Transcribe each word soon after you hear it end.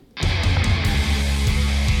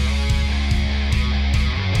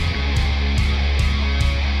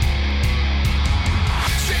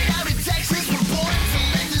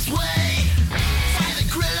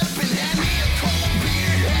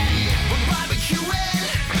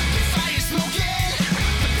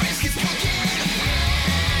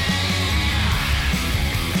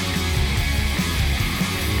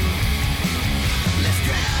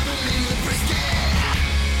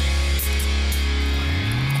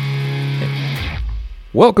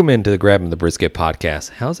Welcome into the Grabbing the Brisket podcast.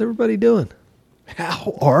 How's everybody doing?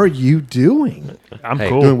 How are you doing? I'm Hey.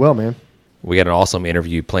 cool. Doing well, man. We got an awesome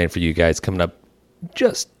interview planned for you guys coming up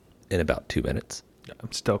just in about 2 minutes.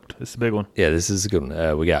 I'm stoked. It's a big one. Yeah, this is a good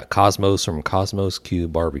one. We got Cosmos from Cosmos Q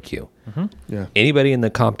Barbecue. Yeah. Anybody in the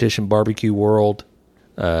competition barbecue world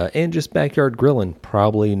and just backyard grilling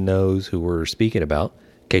probably knows who we're speaking about.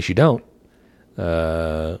 In case you don't,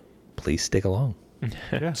 please stick along.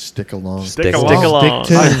 Stick along. Stick Stick along.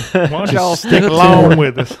 Stick tuned. Why don't y'all stick along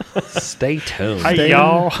with us? Stay tuned. Hey,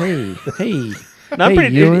 y'all. Hey, hey. No, I'm Hey,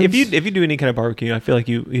 pretty, Ewans. if you do any kind of barbecue, I feel like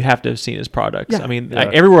you have to have seen his products. Yeah. I mean,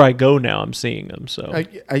 Yeah. everywhere I go now, I'm seeing them. So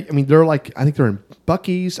I mean, they're like, I think they're in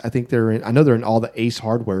Buc-ee's. I know they're in all the Ace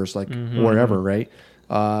Hardwares, like wherever, right?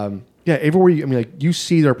 Yeah, everywhere you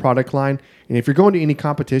see their product line. And if you're going to any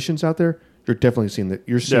competitions out there, you're definitely seeing that.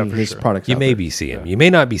 You're seeing for his sure. products You out may there. be seeing them. You may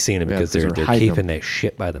not be seeing them Yeah, because because they're they're hiding keeping them. that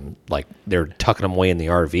shit by them. Like they're tucking them away in the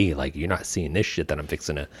RV. Like you're not seeing this shit that I'm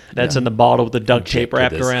fixing to. that's in the bottle with the duct Tape tape to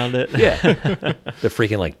wrapped this. around it. Yeah, the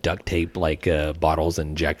freaking like duct tape, like bottles,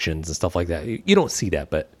 injections, and stuff like that. You don't see that,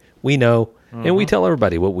 but we know, and we tell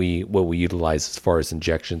everybody what we utilize as far as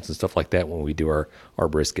injections and stuff like that when we do our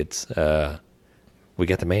briskets. We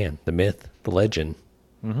got the man, the myth, the legend,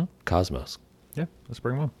 Cosmos. Yeah, let's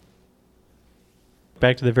bring them on.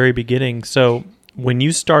 Back to the very beginning. So when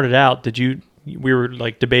you started out, we were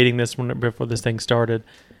like debating this before this thing started,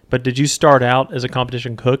 but did you start out as a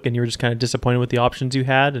competition cook and you were just kind of disappointed with the options you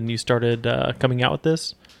had and you started coming out with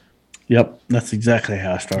this? Yep, that's exactly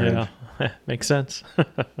how I started. Yeah, makes sense.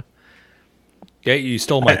 Yeah, you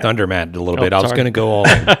stole my thunder, Matt, a little bit. I was sorry. going to go all.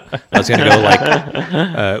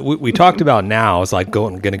 We talked about now. It's like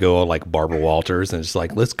going to go like Barbara Walters, and it's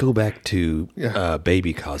like let's go back to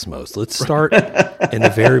Baby Cosmos. Let's start in the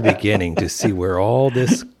very beginning to see where all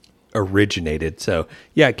this originated. So,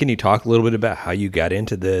 yeah, can you talk a little bit about how you got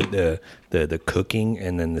into the cooking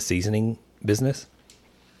and then the seasoning business?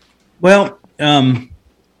 Well, it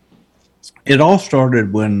all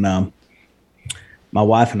started when my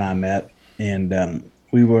wife and I met, and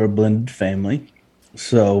we were a blended family.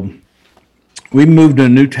 So we moved to a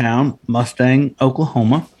new town, Mustang,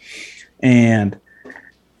 Oklahoma, and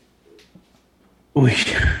we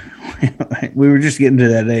were just getting to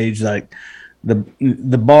that age, like the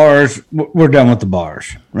bars. We're done with the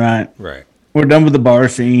bars, right? Right. We're done with the bar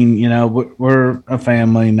scene. You know, we're a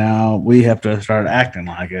family now. We have to start acting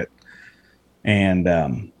like it. And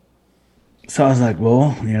so I was like,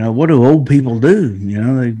 well, you know, what do old people do?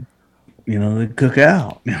 They cook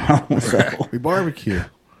out. You know, so We barbecue.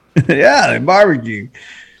 yeah, they barbecue.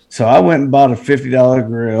 So I went and bought a $50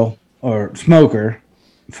 grill or smoker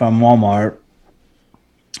from Walmart.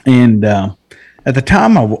 And at the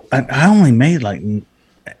time, I only made like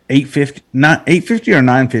 $850, not $850 or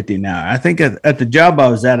 $950 now. I think at the job I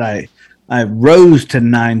was at, I rose to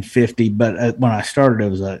 $950, but when I started, it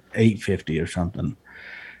was like $850 or something.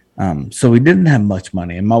 So we didn't have much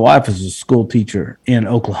money, and my wife was a school teacher in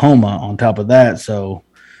Oklahoma on top of that. So,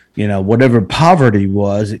 you know, whatever poverty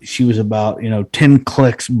was, she was about, 10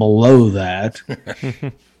 clicks below that.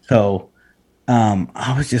 So,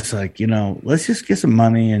 I was just like, let's just get some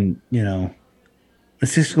money and,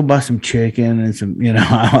 let's just go buy some chicken and some,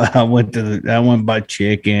 I went and buy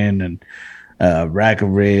chicken and a rack of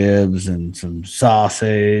ribs and some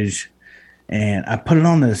sausage. And I put it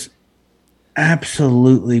on this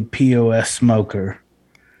absolutely POS smoker.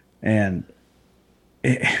 And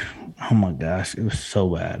oh my gosh, it was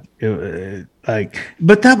so bad.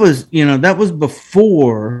 But that was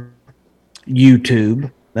before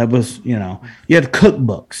YouTube. That was, you had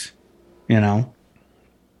cookbooks,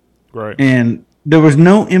 Right. and there was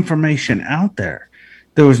no information out there.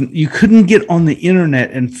 You couldn't get on the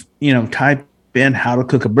internet and, type in how to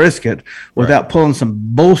cook a brisket without pulling some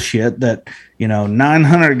bullshit that,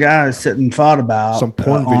 900 guys sit and fought about Some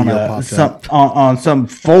porn video popped up. on some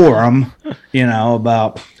forum,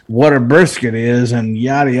 about what a brisket is and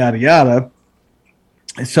yada, yada, yada.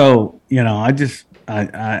 So,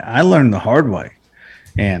 I learned the hard way.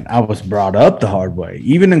 And I was brought up the hard way.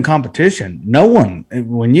 Even in competition,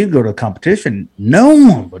 when you go to competition, no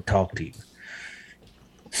one would talk to you.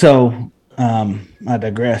 So, I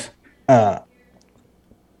digress.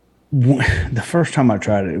 The first time I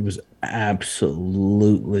tried it, it was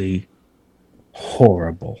absolutely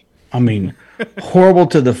horrible. I mean, horrible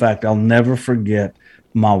to the fact I'll never forget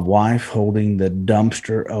my wife holding the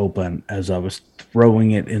dumpster open as I was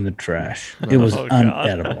throwing it in the trash. It was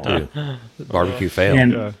unedible. Barbecue fail.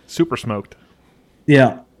 And Super smoked.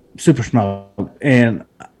 yeah, super smoke. And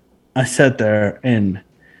I sat there and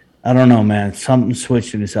I don't know, man, something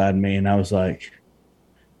switched inside me. And I was like,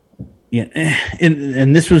 Yeah,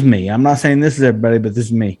 and this was me. I'm not saying this is everybody, but this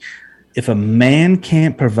is me. If a man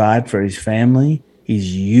can't provide for his family,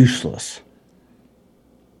 he's useless.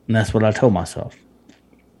 And that's what I told myself.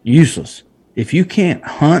 Useless. If you can't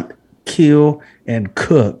hunt, kill, and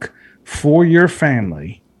cook for your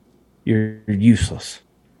family, you're useless.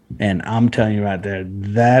 And I'm telling you right there,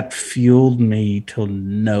 that fueled me till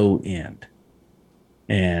no end.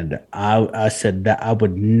 And I said that I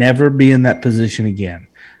would never be in that position again.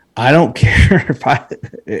 I don't care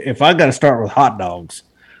if I got to start with hot dogs,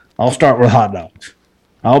 I'll start with hot dogs.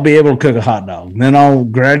 I'll be able to cook a hot dog. Then I'll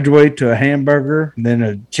graduate to a hamburger, then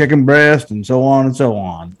a chicken breast, and so on and so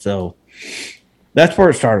on. So that's where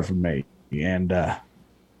it started for me. And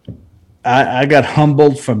I got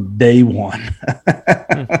humbled from day one.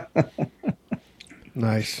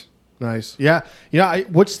 Nice. Yeah.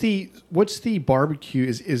 What's the barbecue?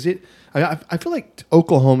 Is it? I feel like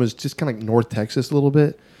Oklahoma is just kind of like North Texas a little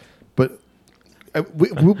bit, but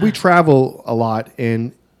we travel a lot,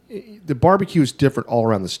 and the barbecue is different all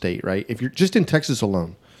around the state, right? If you're just in Texas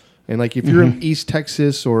alone, and like if you're in East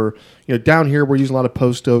Texas or down here, we're using a lot of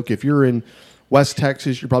post oak. If you're in West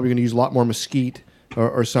Texas, you're probably going to use a lot more mesquite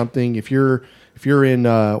or something. If you're in if you're on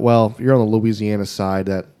the Louisiana side,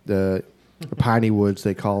 that the piney woods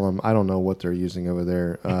they call them. I don't know what they're using over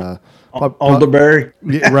there. Elderberry.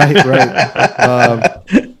 Yeah, right.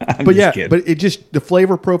 But it just the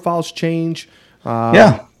flavor profiles change.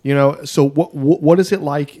 So what is it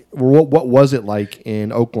like? Or what was it like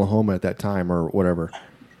in Oklahoma at that time, or whatever?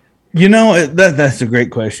 That's a great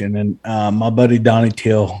question, and my buddy Donnie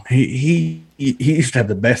Till, he used to have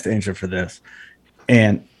the best answer for this,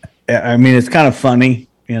 and I mean it's kind of funny,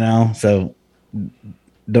 so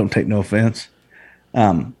don't take no offense.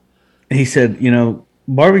 He said,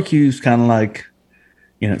 barbecue's kind of like,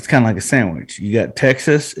 it's kind of like a sandwich. You got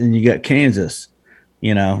Texas and you got Kansas.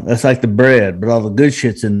 That's like the bread, but all the good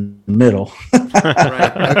shit's in the middle.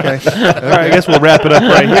 Right. Okay. All right, I guess we'll wrap it up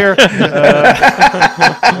right here. Well,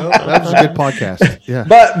 that was a good podcast. Yeah.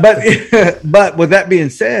 But with that being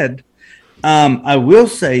said, I will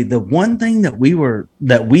say the one thing that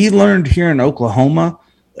we learned here in Oklahoma,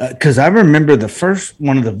 because I remember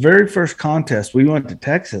one of the very first contests we went to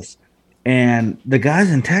Texas, and the guys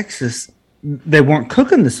in Texas, they weren't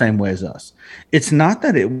cooking the same way as us. It's not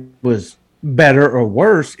that it was better or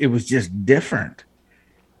worse, it was just different.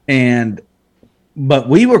 But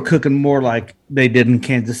we were cooking more like they did in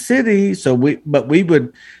Kansas City. So we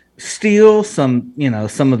would steal some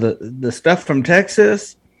of the stuff from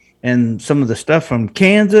Texas and some of the stuff from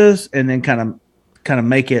Kansas, and then kind of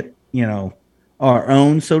make it our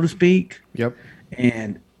own, so to speak. Yep.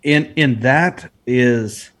 And in that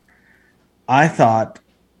is, I thought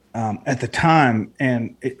at the time,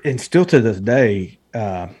 and still to this day,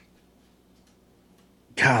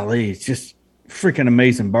 golly, it's just freaking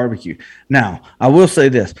amazing barbecue. Now, I will say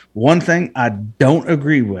this: one thing I don't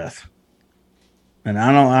agree with, and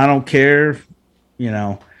I don't care,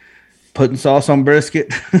 putting sauce on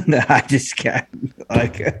brisket. I just can't.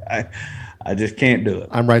 I just can't do it.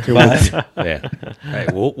 I'm right there with you. Yeah. All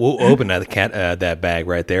right, we'll open that bag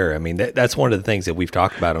right there. I mean, that's one of the things that we've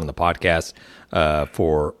talked about on the podcast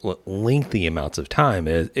for lengthy amounts of time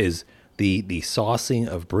is the saucing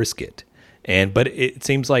of brisket. But it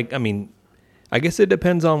seems like, I mean, I guess it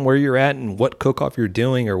depends on where you're at and what cook-off you're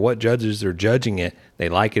doing or what judges are judging it. They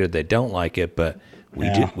like it or they don't like it, but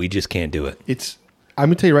we just can't do it. I'm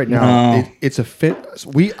gonna tell you right now, it's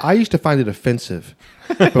I used to find it offensive.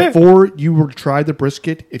 Before you were to try the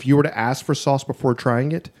brisket, if you were to ask for sauce before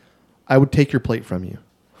trying it, I would take your plate from you.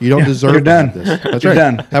 You don't deserve you're done. This. That's You're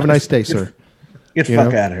right. done. Have a nice day, sir. Get the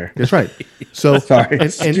fuck out of here. That's right. So Sorry.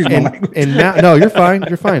 Excuse my language. and now, no, you're fine.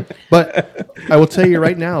 You're fine. But I will tell you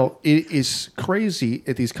right now, it is crazy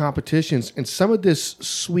at these competitions, and some of this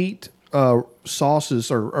sweet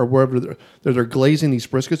sauces or wherever they're glazing these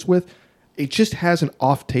briskets with, it just has an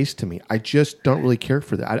off taste to me. I just don't really care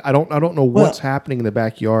for that. I don't know what's happening in the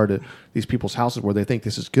backyard at these people's houses where they think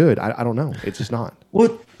this is good. I don't know. It's just not.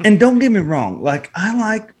 Well, and don't get me wrong.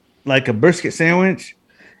 I like a brisket sandwich,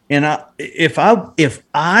 and if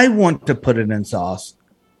I want to put it in sauce,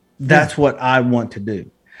 that's what I want to do.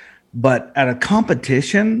 But at a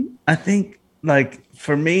competition, I think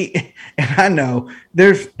for me, and I know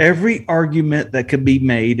there's every argument that could be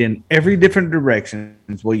made in every different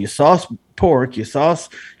directions. Well, you sauce pork, you sauce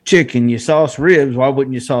chicken, you sauce ribs. Why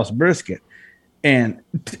wouldn't you sauce brisket? And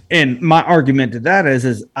my argument to that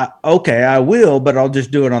is okay, I will, but I'll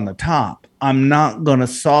just do it on the top. I'm not going to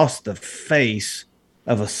sauce the face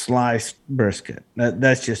of a sliced brisket.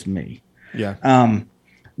 That's just me. Yeah.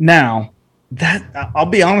 Now, I'll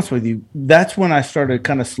be honest with you, that's when I started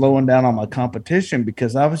kind of slowing down on my competition,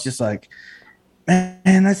 because I was just like,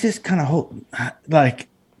 man, that's just kind of like,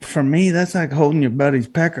 for me, that's like holding your buddy's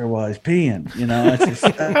pecker while he's peeing. You know, it's just,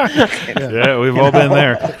 Yeah, we've all been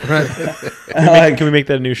there. Can we make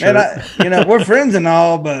that a new shirt? And we're friends and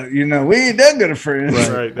all, but we ain't that good of friends.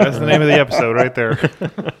 Right. That's the name of the episode right there.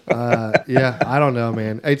 Yeah, I don't know,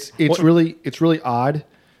 man. It's really odd.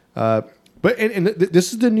 But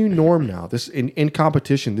this is the new norm now. This in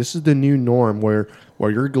competition, this is the new norm where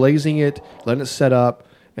you're glazing it, letting it set up,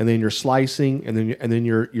 and then you're slicing, and then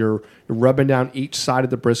you're rubbing down each side of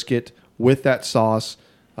the brisket with that sauce.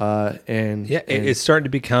 It's starting to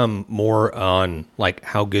become more on like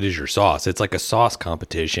how good is your sauce. It's like a sauce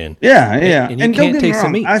competition. Yeah. And you can't taste the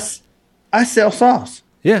meat. I sell sauce.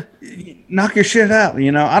 Yeah. Knock your shit out.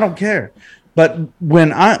 I don't care. But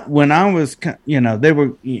when I was, they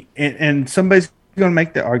were, and somebody's going to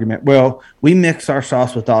make the argument, well, we mix our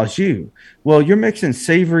sauce with au jus. Well, you're mixing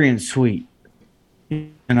savory and sweet.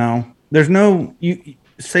 There's no,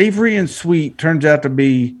 savory and sweet turns out to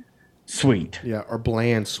be sweet. Yeah, or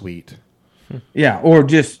bland sweet. Yeah, or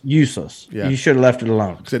just useless. Yeah. You should have left it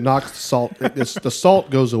alone. Because it knocks the salt. The salt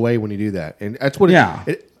goes away when you do that, and that's what.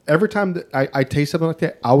 Every time that I taste something like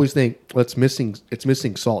that, I always think, well, it's missing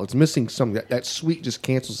salt. It's missing something. That sweet just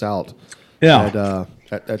cancels out. Yeah.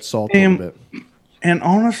 That salt a little bit. And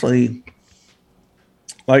honestly,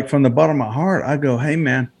 like from the bottom of my heart, I go, hey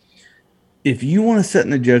man, if you want to sit in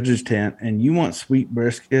the judge's tent and you want sweet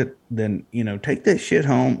brisket, then take that shit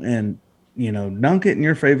home and dunk it in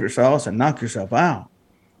your favorite sauce and knock yourself out.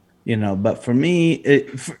 But for me,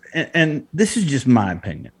 and this is just my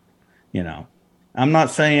opinion. I'm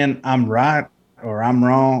not saying I'm right or I'm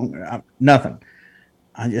wrong. Nothing.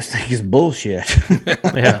 I just think it's bullshit.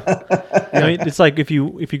 Yeah. It's like if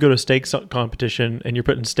you go to a steak competition and you're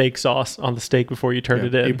putting steak sauce on the steak before you turn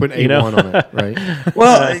it in. You put A1 on it, right?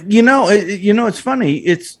 Well, it's funny.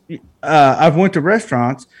 It's I've went to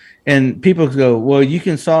restaurants and people go, well, you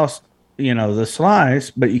can sauce, the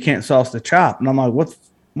slice, but you can't sauce the chop. And I'm like,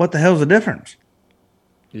 what the hell's the difference?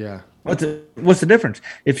 Yeah. What's the difference?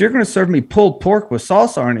 If you're going to serve me pulled pork with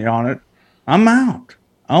sauce on it, I'm out.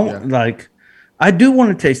 I do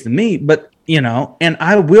want to taste the meat, but and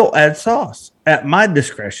I will add sauce at my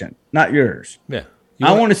discretion, not yours. Yeah.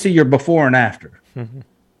 I want to see your before and after.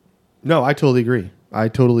 No, I totally agree.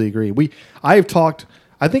 I have talked.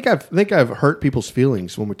 I think I've hurt people's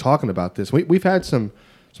feelings when we're talking about this. We've had some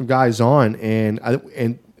guys on, and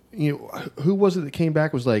who was it that came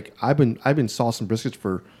back was like, I've been saucing briskets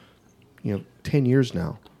for 10 years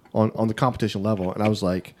now on the competition level. And I was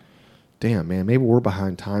like, damn, man, maybe we're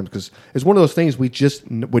behind times, because it's one of those things we just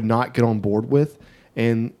would not get on board with.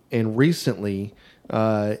 And recently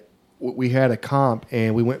we had a comp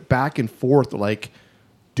and we went back and forth. Like,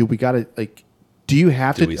 do we got to, like, do you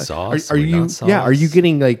have to, we sauce? Are you, not sauce? Yeah. Are you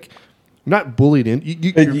getting like, not bullied in?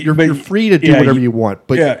 You're free to do whatever you want.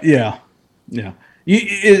 But yeah.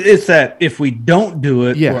 It's that if we don't do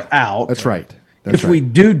it, we're out. That's right. If we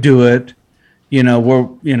do it, we're,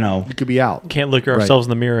 you could be out. Can't look at ourselves in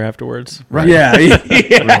the mirror afterwards. Right. Yeah.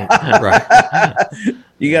 Right.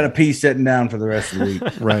 You got to pee sitting down for the rest of the week.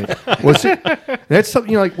 Right. Well, see, that's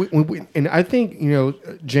something, like, and I think,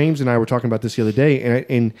 James and I were talking about this the other day,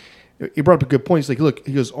 and he brought up a good point. He's like, look,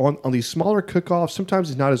 he goes, on these smaller cook-offs, sometimes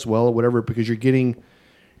it's not as well or whatever, because you're getting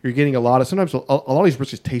a lot of, sometimes a lot of these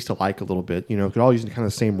briskets taste alike a little bit, they're all using kind of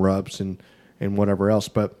the same rubs and whatever else.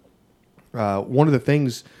 But one of the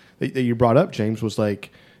things that you brought up, James, was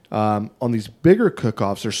like, on these bigger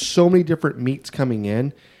cook-offs, there's so many different meats coming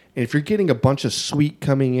in. And if you're getting a bunch of sweet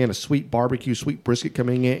coming in, a sweet barbecue, sweet brisket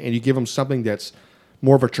coming in, and you give them something that's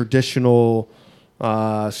more of a traditional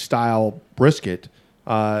style brisket,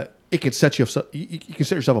 it can set you can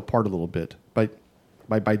set yourself apart a little bit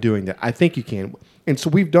by doing that. I think you can. And so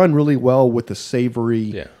we've done really well with the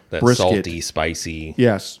savory that brisket. salty, spicy.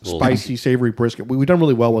 Yes, spicy, savory brisket. We've done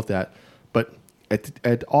really well with that. But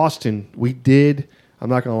at Austin, we did, I'm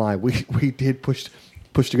not going to lie, we did push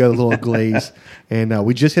together a little glaze, and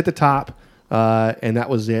we just hit the top, and that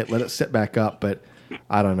was it. Let it sit back up, but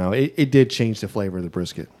I don't know. It did change the flavor of the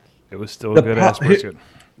brisket. It was still a good-ass brisket.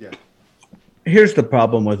 Yeah. Here's the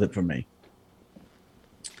problem with it for me.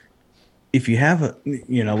 If you have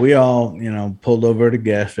we all, pulled over at a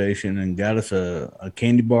gas station and got us a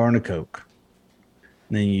candy bar and a Coke.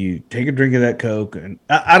 And then you take a drink of that Coke, and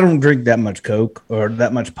I don't drink that much Coke or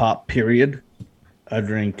that much pop, period. I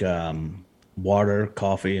drink water,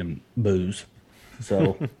 coffee, and booze.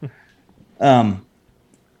 So,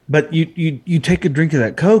 but you take a drink of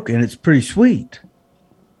that Coke and it's pretty sweet.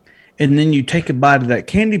 And then you take a bite of that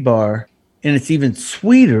candy bar and it's even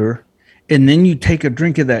sweeter. And then you take a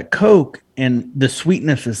drink of that Coke and the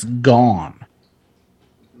sweetness is gone.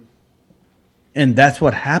 And that's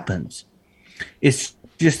what happens. It's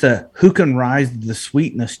just who can rise the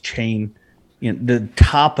sweetness chain, the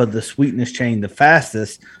top of the sweetness chain the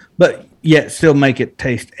fastest, but yet still make it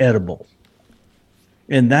taste edible.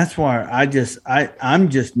 And that's why I'm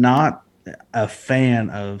just not a fan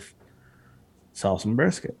of sauce and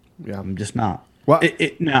brisket. Yeah. I'm just not. Well,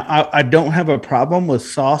 Now I don't have a problem with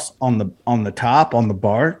sauce on the top, on the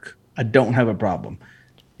bark. I don't have a problem,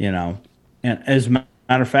 And as a matter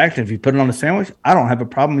of fact, if you put it on a sandwich, I don't have a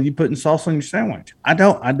problem with you putting sauce on your sandwich. I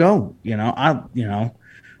don't.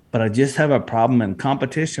 But I just have a problem in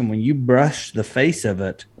competition when you brush the face of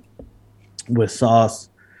it with sauce.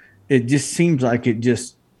 It just seems like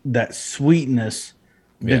that sweetness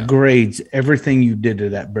degrades everything you did to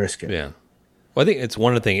that brisket. Yeah. Well, I think it's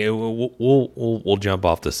one of the things. We'll jump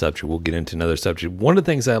off the subject. We'll get into another subject. One of the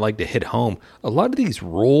things I like to hit home, a lot of these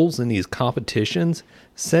rules in these competitions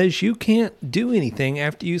says you can't do anything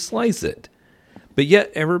after you slice it. But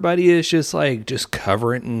yet everybody is just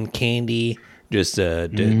cover it in candy, just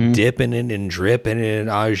dipping it and dripping it in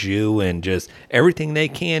au jus and just everything they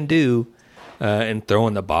can do and throw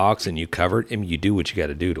in the box and you cover it. I mean, you do what you got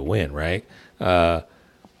to do to win, right?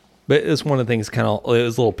 But it's one of the things it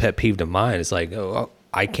was a little pet peeve of mine. It's like,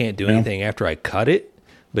 I can't do anything after I cut it,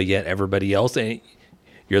 but yet everybody else, and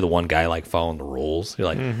you're the one guy following the rules. You're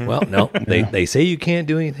like, well, no, they say you can't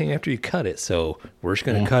do anything after you cut it, so we're just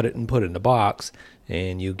going to cut it and put it in the box,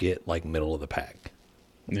 and you get middle of the pack.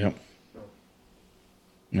 Yep.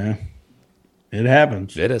 Yeah. It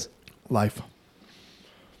happens. It is. Life.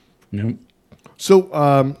 Yep.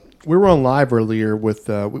 So we were on live earlier with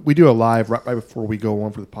we do a live right before we go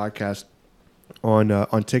on for the podcast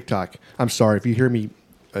on TikTok. I'm sorry if you hear me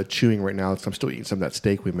chewing right now. I'm still eating some of that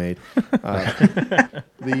steak we made.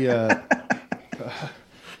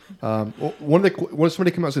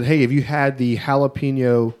 Somebody came out and said, "Hey, have you had the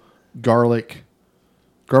jalapeno garlic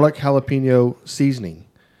jalapeno seasoning?"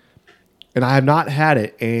 And I have not had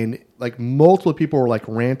it, and multiple people were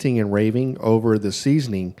ranting and raving over the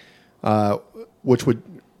seasoning, which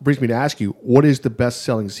brings me to ask you, what is the best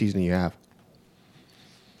selling seasoning you have?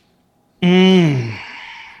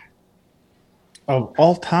 Of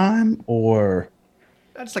all time, or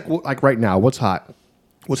That's like right now. What's hot?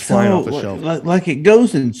 What's flying off the shelf? Like it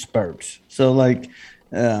goes in spurts. So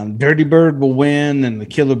Dirty Bird will win, and the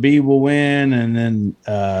Killer Bee will win, and then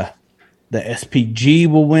the SPG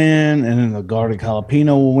will win, and then the garlic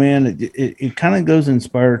jalapeno will win. It kind of goes in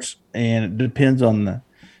spurts, and it depends on the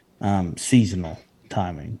seasonal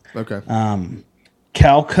timing. Okay.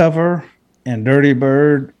 Cow Cover and Dirty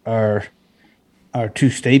Bird are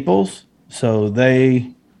two staples, so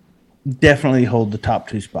they definitely hold the top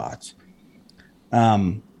two spots.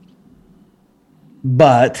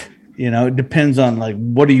 But it depends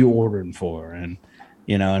on what are you ordering for, and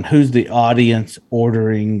and who's the audience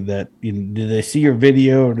ordering that. Do they see your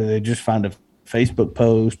video, or do they just find a Facebook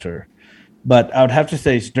post? But I would have to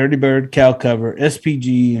say it's Dirty Bird, Cow Cover,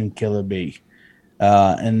 SPG, and Killer Bee.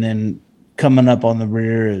 And then coming up on the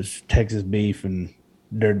rear is Texas Beef and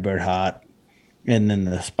Dirty Bird Hot, and then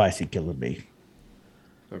the Spicy Killer Bee.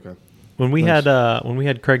 Okay. When we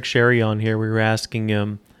had Craig Sherry on here, we were asking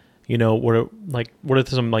him, what are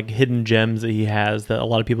some hidden gems that he has that a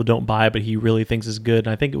lot of people don't buy, but he really thinks is good.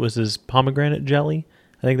 And I think it was his pomegranate jelly.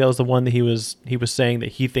 I think that was the one that he was saying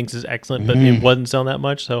that he thinks is excellent, but it wasn't selling that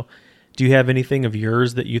much. So, do you have anything of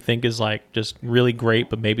yours that you think is just really great,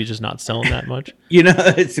 but maybe just not selling that much?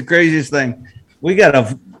 It's the craziest thing. We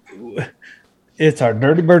got it's our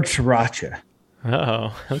Dirty Bird Sriracha.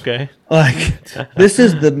 Oh, okay. This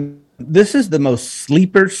is the most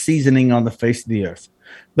sleeper seasoning on the face of the earth.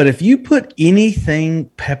 But if you put anything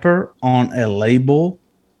pepper on a label,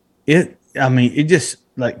 it just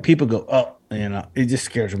people go, oh, it just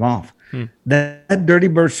scares them off. That Dirty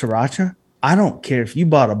Bird Sriracha, I don't care if you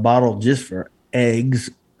bought a bottle just for eggs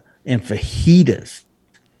and fajitas.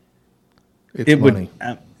 It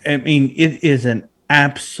is an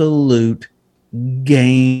absolute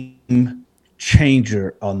game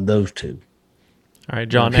changer on those two. All right,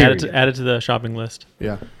 John, add it to the shopping list.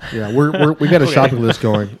 Yeah. We got a shopping list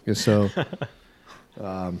going. So,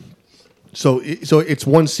 so it's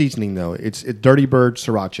one seasoning though. It's Dirty Bird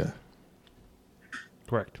Sriracha.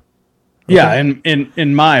 Correct. Okay. Yeah,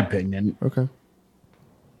 in my opinion. Okay.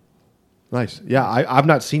 Nice. Yeah, I've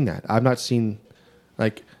not seen that. I've not seen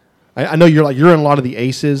I know you're in a lot of the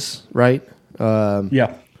Aces, right?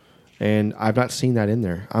 Yeah. And I've not seen that in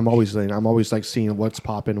there. I'm always seeing what's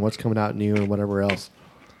popping, what's coming out new, and whatever else.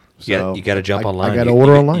 So You got to jump online. I got to You-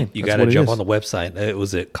 order you- online. You That's got to what it jump is. on the website. It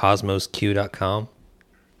was at cosmosq.com.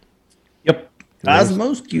 Yep.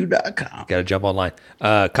 CosmosQ.com. Got to jump online.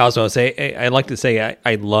 Cosmos, I like to say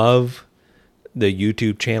I love the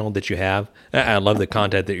YouTube channel that you have. I love the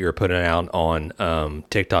content that you're putting out on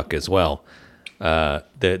TikTok as well. The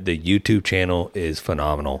YouTube channel is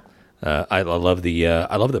phenomenal. I love the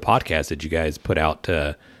podcast that you guys put out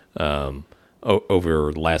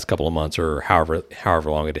over the last couple of months or however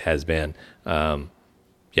long it has been.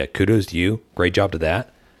 Yeah, kudos to you. Great job to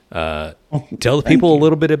that. Tell the people a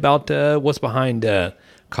little bit about what's behind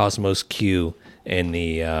Cosmos Q and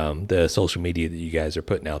the social media that you guys are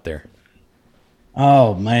putting out there.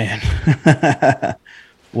 Oh man.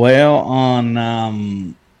 Well,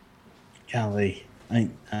 on golly,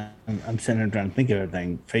 I'm sitting there trying to think of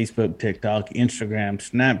everything: Facebook, TikTok, Instagram,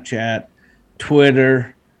 Snapchat,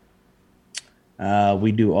 Twitter.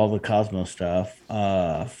 We do all the Cosmos stuff.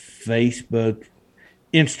 Facebook,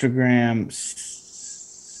 Instagram,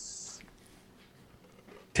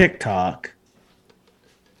 TikTok.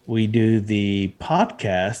 We do the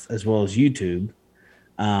podcast as well as YouTube.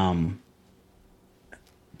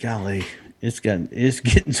 Golly, it's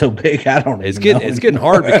getting so big. I don't. It's even know. getting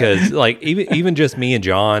hard because like even just me and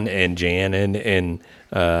John and Jan and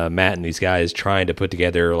Matt and these guys trying to put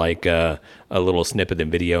together like a little snippet in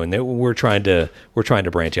video, and then we're trying to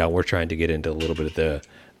branch out. We're trying to get into a little bit of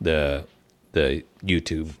the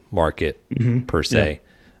YouTube market per se.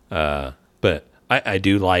 But I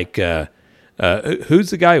do like who's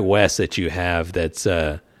the guy Wes that you have that's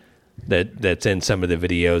in some of the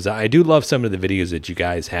videos. I do love some of the videos that you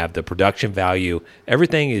guys have. The production value,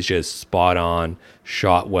 everything is just spot on,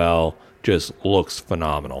 shot well, just looks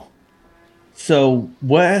phenomenal. So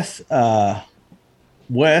Wes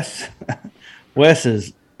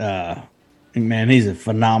is man, he's a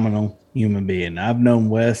phenomenal human being. I've known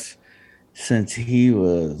Wes since he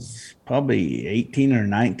was probably 18 or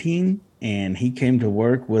 19, and he came to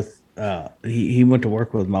work with he went to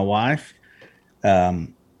work with my wife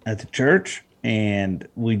at the church, and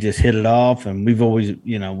we just hit it off, and we've always,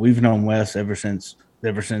 we've known Wes ever since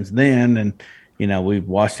then, and we've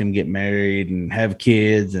watched him get married and have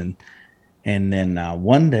kids, and then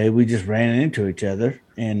one day we just ran into each other,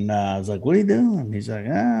 and I was like, "What are you doing?" He's like,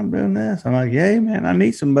 "I'm doing this." I'm like, "Hey man, I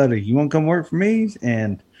need somebody. You want to come work for me?"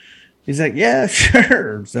 And he's like, "Yeah,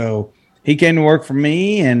 sure." So he came to work for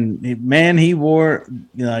me, and man, he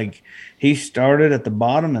started at the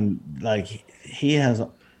bottom, and like he has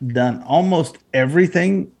done almost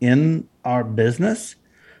everything in our business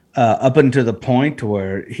up until the point to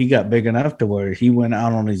where he got big enough to where he went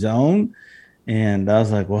out on his own. And I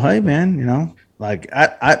was like, well, hey man, like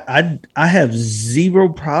I have zero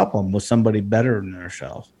problem with somebody better than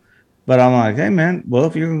themselves. But I'm like, hey man, well,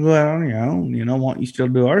 if you're gonna go out on your own, why don't you still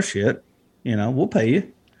do our shit? We'll pay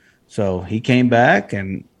you. So he came back,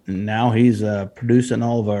 and now he's producing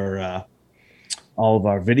all of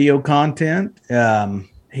our video content.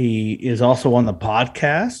 He is also on the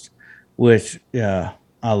podcast, which I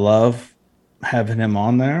love having him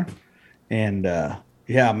on there. And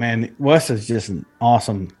yeah, man, Wes is just an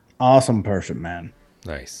awesome person, man.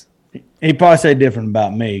 Nice. He probably say different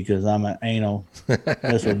about me because I'm an anal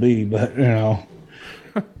SOB, but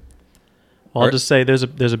Well, I'll just say there's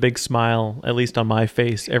a big smile, at least on my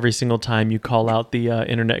face, every single time you call out the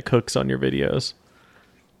internet cooks on your videos.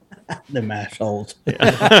 the mash holes.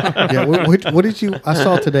 Yeah. What did you? I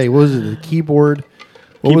saw today. What was it? The keyboard.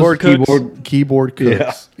 Keyboard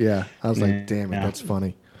cooks. Yeah. I was like, damn it, that's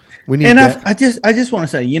funny. We need And that. I just want to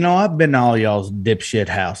say, I've been to all y'all's dipshit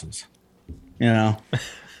houses, and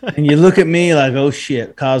you look at me like, oh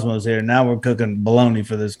shit, Cosmo's here. Now we're cooking bologna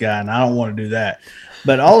for this guy, and I don't want to do that.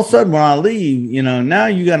 But all of a sudden, when I leave, now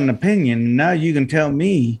you got an opinion. Now you can tell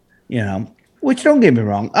me, which don't get me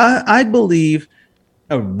wrong. I believe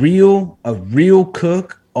a real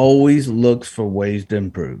cook always looks for ways to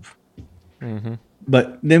improve. Mm-hmm.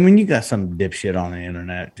 But then when you got some dipshit on the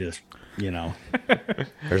internet, just,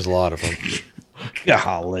 There's a lot of them.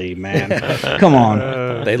 golly, man, come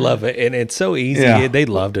on. They love it, and it's so easy. Yeah. They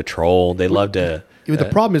love to troll. They love to. The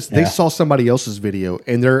problem is they saw somebody else's video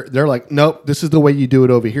and they're like, nope, this is the way you do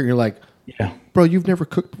it over here. And you're like, Yeah. bro, you've never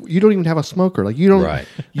cooked. You don't even have a smoker. Like you don't. Right.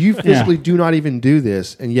 You physically do not even do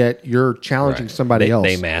this, and yet you're challenging somebody else.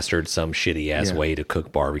 They mastered some shitty ass Yeah. way to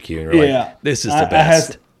cook barbecue, and you're Yeah. like, "This is the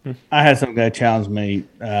best." I had some guy challenge me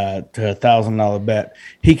to $1,000 bet.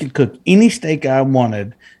 He could cook any steak I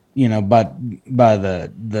wanted, by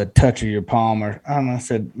the touch of your palm. And I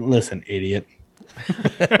said, "Listen, idiot,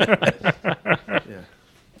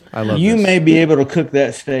 I love you this. may be able to cook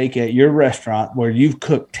that steak at your restaurant where you've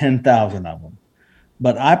cooked 10,000 of them,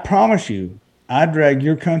 But I promise you, I drag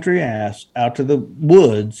your country ass out to the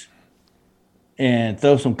woods and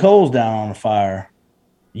throw some coals down on the fire.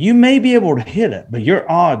 You may be able to hit it, but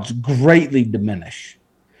your odds greatly diminish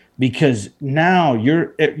because now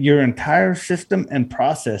your entire system and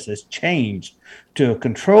process has changed to a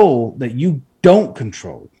control that you don't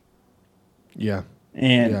control. Yeah.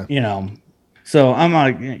 And, so I'm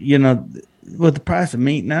like, with the price of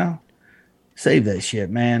meat now, save that shit,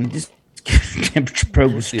 man. Just get a temperature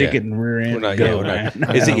probe, stick it in the rear end. And go, man.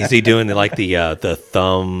 Is he doing the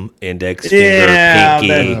thumb, index finger,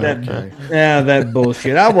 pinky? That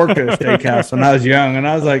bullshit. I worked at a steakhouse when I was young, and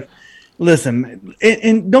I was like, listen,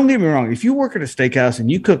 and don't get me wrong. If you work at a steakhouse and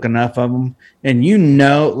you cook enough of them, and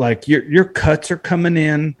like your cuts are coming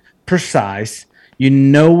in precise. You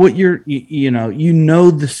know what you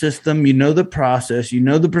know the system, you know the process, you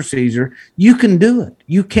know the procedure. You can do it.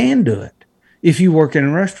 You can do it if you work in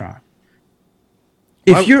a restaurant.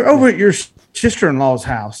 If you're over at your sister-in-law's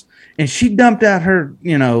house and she dumped out her,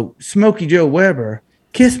 Smokey Joe Weber,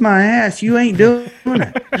 kiss my ass, you ain't doing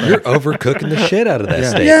it. You're overcooking the shit out of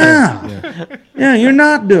that steak. Yeah, you're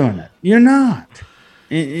not doing it. You're not.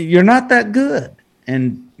 You're not that good.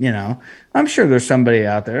 And, I'm sure there's somebody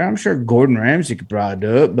out there. I'm sure Gordon Ramsay could probably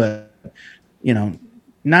do it, but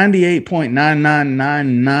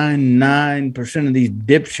 98.99999% of these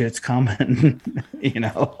dipshits comment,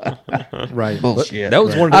 Right. Bullshit. That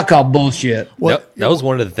was one of the, I call bullshit. that was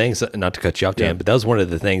one of the things, not to cut you off, Dan, but that was one of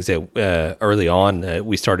the things that early on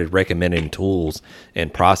we started recommending tools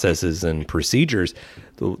and processes and procedures.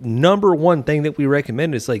 The number one thing that we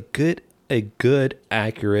recommend is like a good,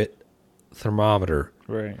 accurate thermometer.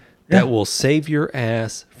 Right. That will save your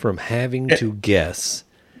ass from having to guess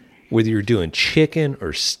whether you're doing chicken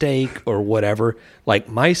or steak or whatever. Like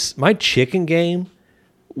my chicken game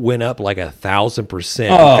went up like 1,000%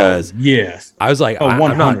 because yes, I was like,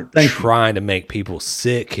 I'm not trying to make people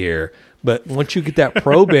sick here. But once you get that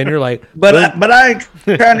probe in, you're like, but I ain't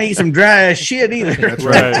trying to eat some dry ass shit either. That's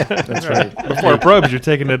right. That's right. Before probes, you're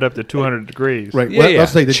taking it up to 200 degrees. Right. Yeah,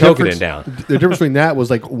 Let's say the choking it difference, down. The difference between that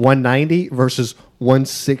was like 190 versus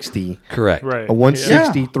 160. correct. Right. A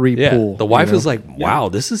 163 Yeah. pool. The wife was like, wow,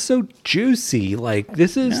 this is so juicy. Like,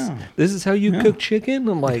 this is how you cook chicken?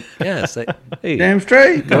 I'm like, yes. Hey, Damn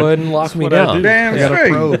straight. go ahead and lock me what I down. do. Damn I got a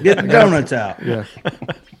straight. probe. Get the donuts out. Yeah.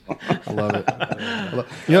 I love it.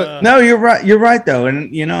 No, you're right. You're right though,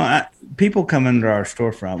 and people come into our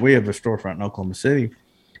storefront. We have a storefront in Oklahoma City,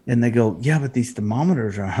 and they go, "Yeah, but these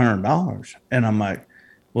thermometers are $100." And I'm like,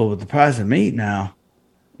 "Well, with the price of meat now,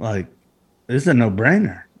 like, this is a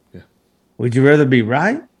no-brainer. Yeah. Would you rather be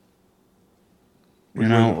right, or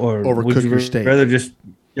overcook would you your steak. rather just,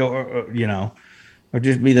 or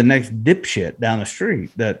just be the next dipshit down the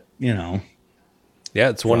street that Yeah,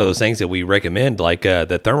 it's one of those things that we recommend, like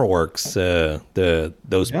the ThermalWorks.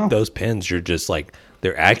 Those pens, you're just like,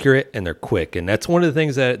 they're accurate and they're quick, and that's one of the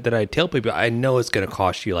things that I tell people. I know it's going to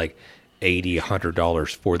cost you like $80,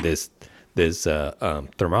 $100 for this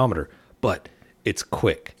thermometer, but it's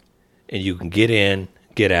quick, and you can get in,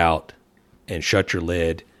 get out, and shut your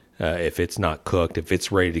lid. If it's not cooked, if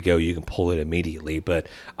it's ready to go, you can pull it immediately. But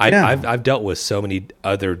I've dealt with so many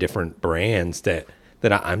other different brands that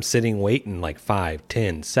I'm sitting waiting like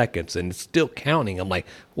 5-10 seconds and it's still counting. I'm like,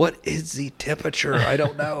 what is the temperature? I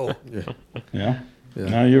don't know. Yeah.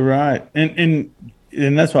 No, you're right. And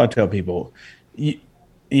that's why I tell people,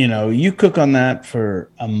 you cook on that for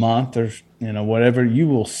a month or whatever, you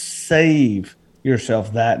will save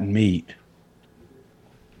yourself that meat.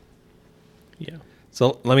 Yeah.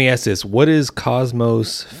 So let me ask this. What is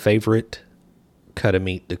Cosmo's favorite cut of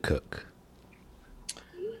meat to cook?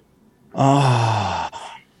 Gotta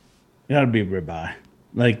be ribeye.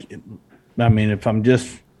 Like, I mean, if I'm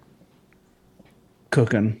just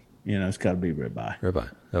cooking, it's gotta be ribeye. Ribeye.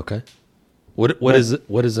 Okay. What is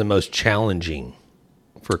the most challenging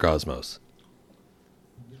for Cosmos?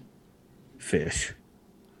 Fish.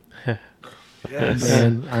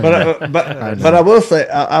 And But I will say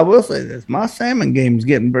this: my salmon game's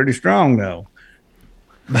getting pretty strong though.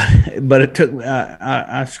 But it took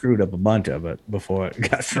I screwed up a bunch of it before it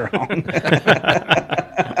got strong.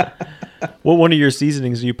 What one of your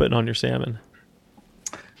seasonings are you putting on your salmon?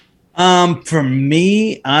 For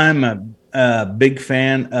me, I'm a big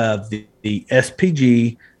fan of the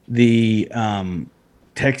SPG, the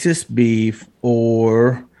Texas beef,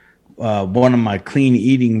 or one of my clean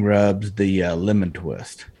eating rubs, the lemon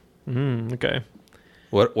twist. Okay.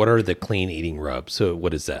 What are the clean eating rubs? So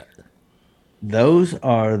what is that? Those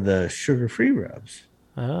are the sugar-free rubs.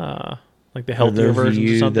 Like the For healthier those of versions or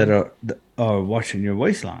you something? that are watching your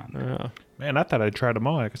waistline. Man, I thought I'd tried them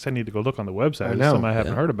all. I guess I need to go look on the website. I There's know. something I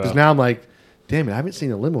haven't heard Because about. now I'm like, damn it, I haven't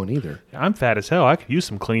seen a lemon one either. I'm fat as hell. I could use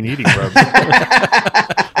some clean eating rub.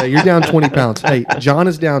 Hey, you're down 20 pounds. Hey, John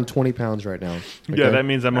is down 20 pounds right now. Yeah, Okay? that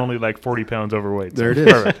means I'm only like 40 pounds overweight. There it so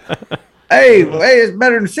is. perfect. Hey, it's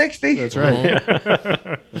better than 60. That's right.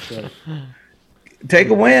 That's right. Take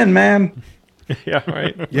a win, man. Yeah,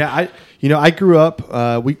 right. Yeah, I grew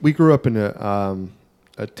up. We grew up in a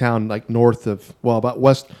town like north of about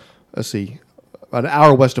west. Let's see, about an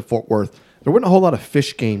hour west of Fort Worth. There wasn't a whole lot of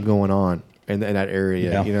fish game going on in that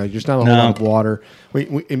area. Yeah. You know, just not a whole lot of water.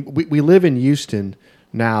 We live in Houston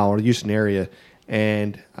now, or the Houston area,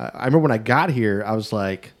 and I remember when I got here, I was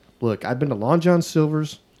like, look, I've been to Long John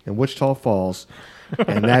Silver's and Wichita Falls,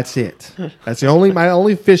 and that's it. That's my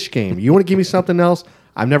only fish game. You want to give me something else?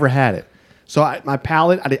 I've never had it. So my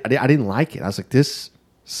palate, I didn't like it. I was like, this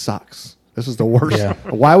sucks. This is the worst. Yeah.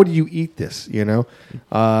 Why would you eat this? You know,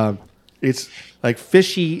 it's like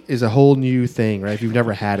fishy is a whole new thing, right? If you've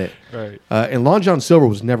never had it, Right. And Long John Silver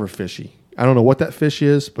was never fishy. I don't know what that fish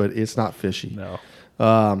is, but it's not fishy. No.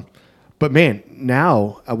 But man,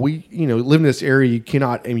 now we live in this area. You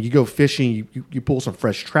cannot. I mean, you go fishing, you pull some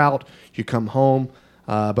fresh trout, you come home.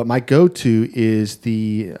 But my go-to is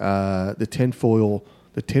the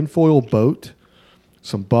tinfoil boat,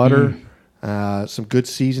 some butter, some good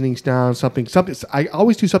seasonings down, something. I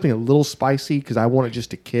always do something a little spicy because I want it just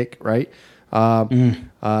to kick, right? And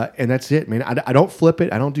that's it, man. I don't flip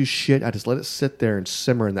it. I don't do shit. I just let it sit there and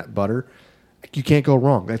simmer in that butter. You can't go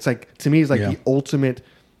wrong. That's like, to me, it's like the ultimate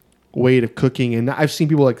way of cooking. And I've seen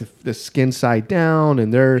people like the skin side down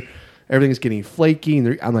and everything's getting flaky.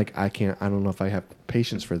 And I'm like, I don't know if I have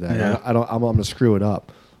patience for that. Yeah. I'm going to screw it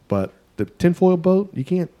up. But the tinfoil boat, you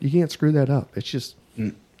can't screw that up. It's just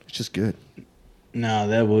good. No,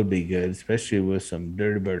 that would be good, especially with some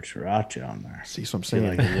Dirty Bird Sriracha on there. See what I'm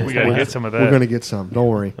saying? We got to get some of that. We're going to get some. Don't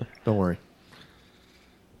worry.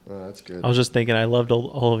 That's good. I was just thinking, I loved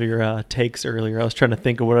all of your takes earlier. I was trying to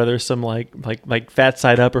think of what other some like fat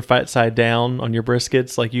side up or fat side down on your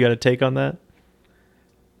briskets. Like, you got a take on that?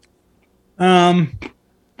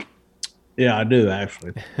 Yeah, I do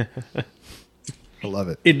actually. I love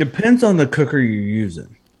it. It depends on the cooker you're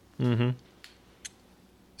using. Mm-hmm.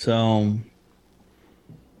 So,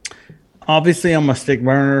 obviously, I'm a stick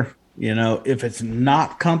burner. You know, if it's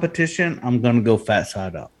not competition, I'm going to go fat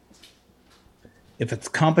side up. If it's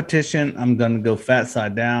competition, I'm going to go fat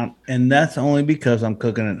side down. And that's only because I'm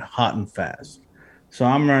cooking it hot and fast. So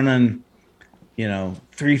I'm running,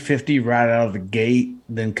 350 right out of the gate,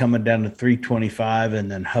 then coming down to 325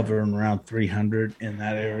 and then hovering around 300 in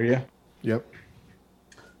that area. Yep.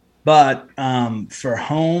 But for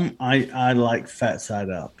home, I like fat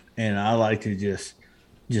side up. And I like to just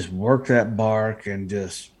work that bark and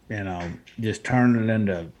just turn it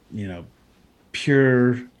into,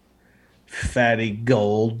 pure fatty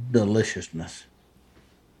gold deliciousness.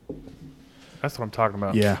 That's what I'm talking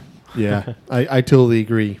about. Yeah. I totally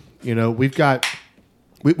agree. We've got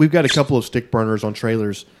a couple of stick burners on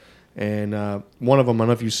trailers, and one of them, I don't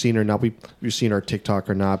know if you've seen or not. You've seen our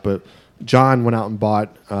TikTok or not, but John went out and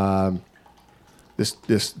bought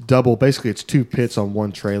this double. Basically, it's two pits on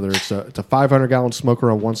one trailer. It's a 500-gallon smoker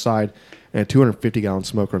on one side and a 250-gallon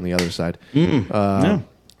smoker on the other side.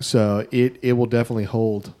 So it will definitely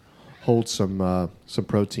hold some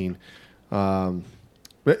protein. But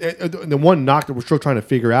the one knock that we're still trying to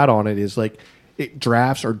figure out on it is like it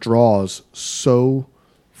drafts or draws so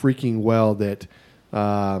freaking well that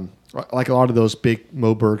like a lot of those big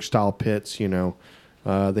Moberg style pits,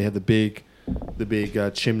 they have the big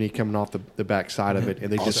chimney coming off the back side of it,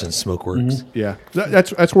 and they Austin just Smokeworks. yeah,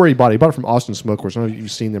 that's where he bought it. He bought it from Austin Smokeworks. I don't know if you've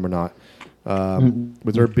seen them or not,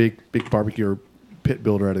 but they're a big barbecue pit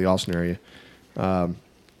builder out of the Austin area. But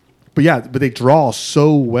they draw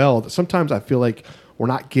so well that sometimes I feel like we're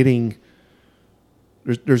not getting.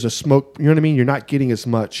 There's a smoke. You know what I mean? You're not getting as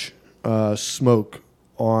much smoke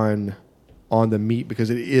on the meat because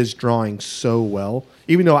it is drawing so well.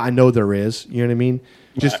 Even though I know there is, you know what I mean?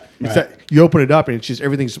 It's that you open it up and it's just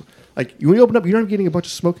everything's like when you open up, you're not getting a bunch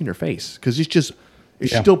of smoke in your face because it's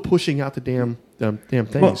still pushing out the damn thing.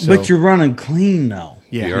 Well, but you're running clean though.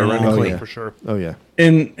 Yeah, You are running oh, clean yeah. For sure. Oh yeah.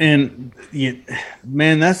 And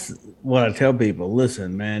man, that's what I tell people.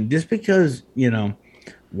 Listen, man, just because,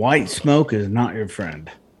 white smoke is not your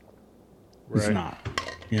friend. It's Right. not,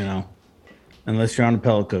 unless you're on a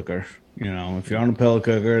pellet cooker. If you're on a pellet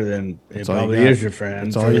cooker, then it all you probably got. is your friend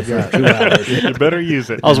That's all for you the first got. 2 hours. You better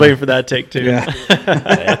use it. I was waiting for that take too. Yeah.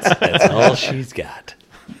 That's all she's got.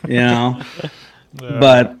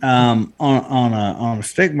 But on a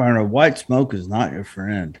stick burner, white smoke is not your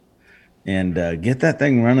friend. and get that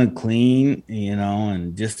thing running clean,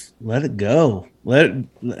 and just let it go. And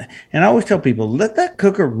I always tell people, let that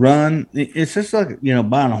cooker run. It's just like,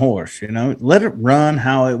 buying a horse, let it run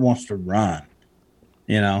how it wants to run,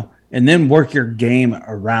 and then work your game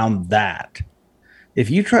around that. If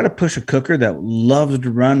you try to push a cooker that loves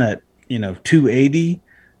to run at, 280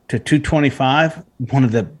 to 225, one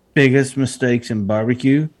of the biggest mistakes in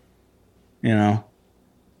barbecue,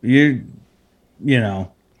 you're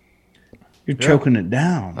choking it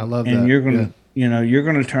down. I love and that. you're gonna, you're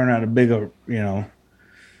gonna turn out a bigger,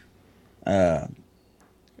 a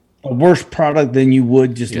worse product than you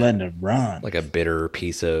would just letting it run. Like a bitter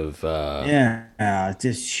piece of It's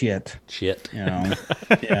just shit. shit. Yeah,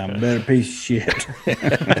 a better piece of shit.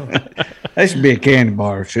 That should be a candy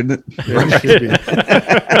bar, shouldn't it?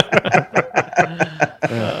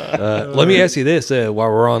 Let me ask you this: while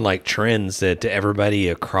we're on like trends that everybody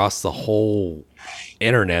across the whole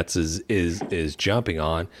internets is jumping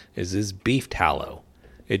on, is this beef tallow?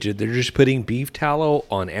 They're just putting beef tallow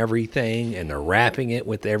on everything, and they're wrapping it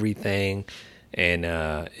with everything.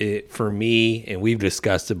 And for me, and we've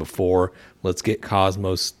discussed it before. Let's get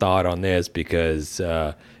Cosmo's thought on this because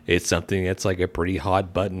it's something that's like a pretty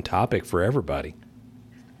hot button topic for everybody.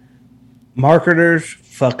 Marketers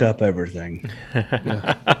fuck up everything.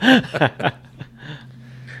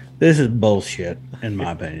 This is bullshit, in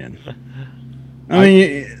my opinion. I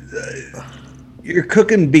mean, you're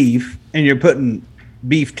cooking beef and you're putting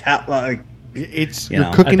beef like. You're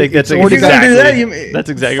cooking. I think that's If you're gonna do that, that's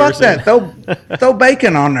exactly fuck what we're that. Throw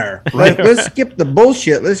bacon on there. Let's skip the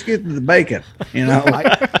bullshit. Let's get to the bacon.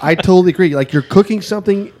 I totally agree. Like you're cooking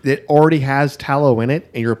something that already has tallow in it,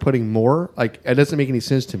 and you're putting more. Like it doesn't make any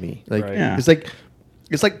sense to me. Like Yeah. it's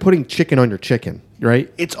like putting chicken on your chicken,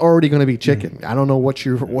 right? It's already going to be chicken. I don't know what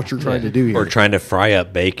you're trying to do here. Or trying to fry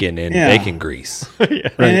up bacon in bacon grease.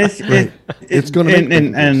 And It's gonna make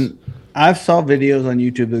and I've saw videos on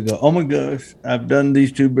YouTube that go, oh my gosh, I've done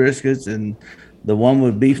these two briskets and the one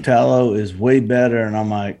with beef tallow is way better. And I'm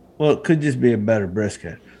like, well, it could just be a better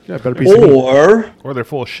brisket. Yeah, better piece of meat. Or they're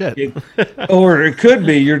full of shit. Or it could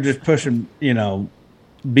be you're just pushing,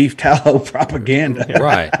 beef tallow propaganda.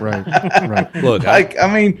 Right. right. Look,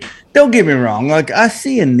 I mean, don't get me wrong. Like I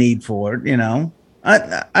see a need for it,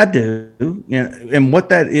 I do, and what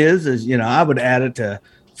that is, I would add it to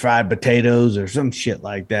fried potatoes or some shit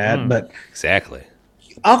like that. But exactly.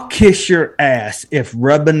 I'll kiss your ass if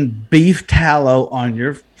rubbing beef tallow on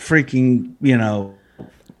your freaking,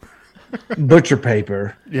 butcher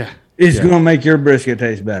paper is going to make your brisket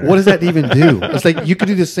taste better. What does that even do? It's like you could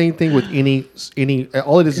do the same thing with any.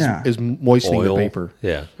 All it is moistening Oil. the paper.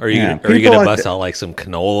 Yeah. Are you Yeah. going People to like bust to- out like some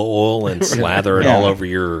canola oil and slather it all over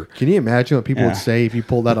your? Can you imagine what people Yeah. would say if you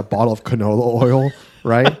pulled out a bottle of canola oil?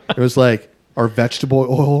 Right? It was like our vegetable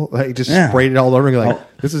oil. Like just sprayed it all over. And you're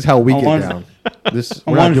like, this is how we get want- down. This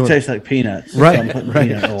I we're want not it to doing. taste like peanuts. Right, So I'm putting right.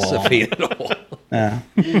 peanut oil on. Peanut oil. Yeah.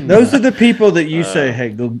 Those are the people that you say, hey,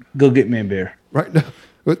 go get me a beer. Right.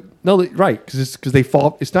 No, right. Because they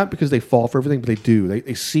fall. It's not because they fall for everything, but they do.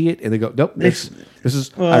 They see it and they go, nope. This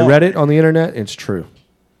is. I read it on the internet. And it's true.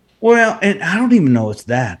 Well, and I don't even know it's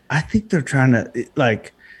that. I think they're trying to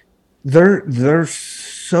like they're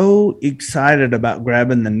so excited about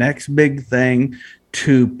grabbing the next big thing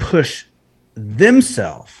to push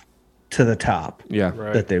themselves to the top Yeah.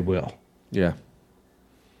 that they will. Yeah.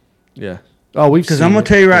 Yeah. Oh, we've Because seen I'm gonna it.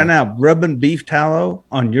 tell you right now, rubbing beef tallow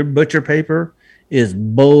on your butcher paper is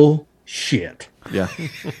bullshit. Yeah.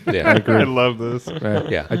 Yeah. I love this. Right.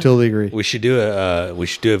 Yeah. I totally agree. We should do a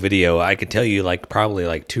video. I could tell you like probably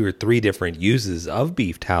like 2 or 3 different uses of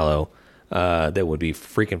beef tallow that would be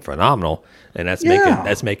freaking phenomenal. And that's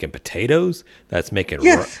making potatoes. That's making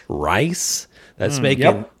Yes. rice. That's making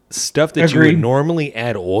Yep. stuff that you Agreed. would normally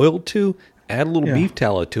add oil to. Add a little Yeah. beef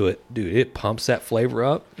tallow to it, dude. It pumps that flavor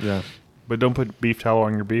up. Yeah. But don't put beef tallow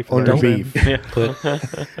on your beef. On is your that what you're saying? beef. Put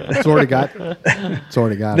It's already got. It's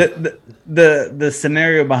already got it. The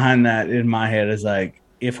scenario behind that in my head is like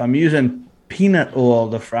if I'm using peanut oil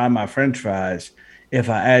to fry my French fries, if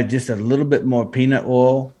I add just a little bit more peanut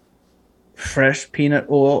oil, fresh peanut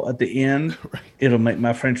oil at the end, it'll make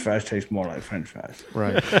my French fries taste more like French fries.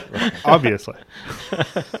 Right. Obviously.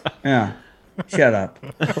 Yeah. Shut up.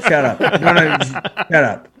 Shut up. No, just shut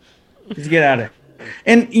up. Just get out of it.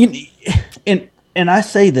 And I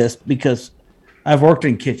say this because I've worked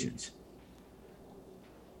in kitchens.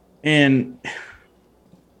 And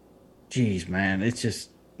geez, man, it's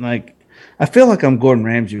just like I feel like I'm Gordon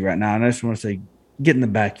Ramsay right now, and I just want to say, get in the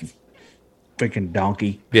back, you freaking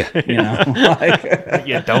donkey. yeah. You know, like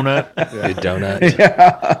Yeah, donut. Good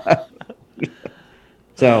donut.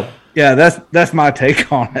 so Yeah, that's my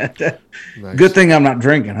take on it. Nice. Good thing I'm not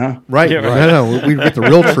drinking, huh? Right. Yeah, right. No, we get the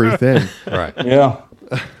real truth then. Right. Yeah.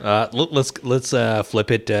 Let's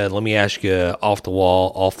flip it. Let me ask you off the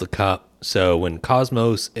wall, off the cup. So when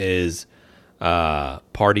Cosmos is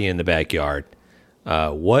partying in the backyard,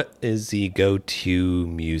 what is the go-to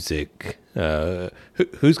music?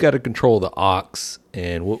 Who's got to control the aux,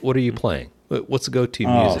 and what are you playing? What's the go-to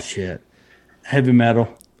Oh music? shit. Heavy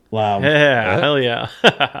metal, loud. Yeah, hell yeah.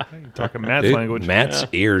 Talking Matt's Dude, language. Matt's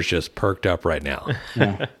ears just perked up right now.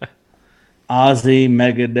 Ozzy,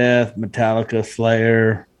 Megadeth, Metallica,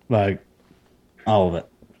 Slayer, like all of it.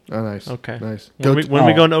 Oh, nice. Okay. Nice. When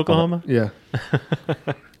we going to Oklahoma? Yeah.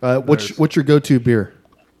 What's your go-to beer?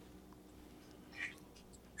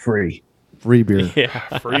 Free. Free beer.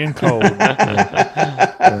 Yeah. Free and cold. Hey,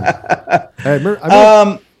 go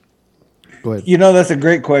ahead. You know, that's a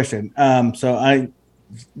great question. So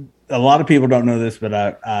a lot of people don't know this, but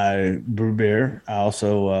I brew beer. I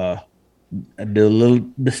also I do a little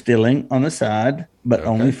distilling on the side, but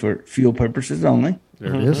only for fuel purposes only.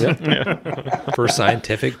 There it is. For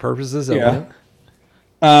scientific purposes. Yeah.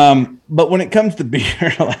 But when it comes to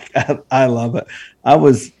beer, like I love it. Where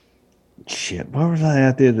was I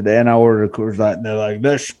at the other day? And I ordered a Coors Light, and they're like,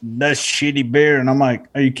 that's shitty beer. And I'm like,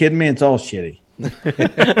 are you kidding me? It's all shitty.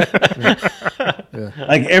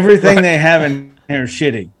 Like everything they have in here is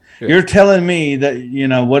shitty. Yeah. You're telling me that, you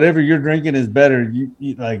know, whatever you're drinking is better. You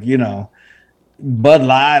like, you know, Bud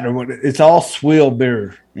Light or what? It's all swill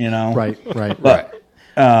beer, you know? Right. But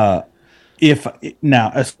as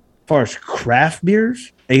far as craft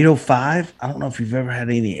beers, 805, I don't know if you've ever had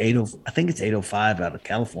any 80, I think it's 805 out of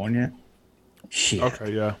California. Shit.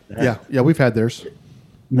 Okay, yeah. Yeah, we've had theirs.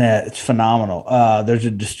 Man, it's phenomenal. There's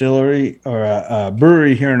a distillery or a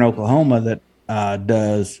brewery here in Oklahoma that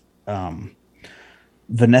does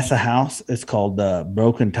Vanessa House. It's called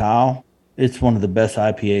Broken Tile. It's one of the best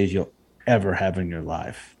IPAs you'll ever have in your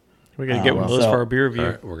life. We're going to get one of those for our beer review. All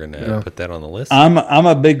right, we're going to put that on the list. I'm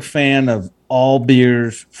a big fan of all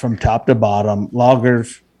beers from top to bottom.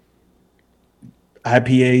 Lagers,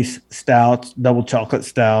 IPAs, stouts, double chocolate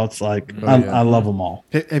stouts. Like I love them all.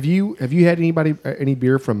 Have you had any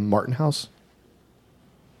beer from Martin House?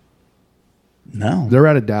 No, They're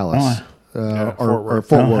out of Dallas or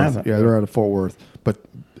Fort Worth. Yeah, they're out of Fort Worth. But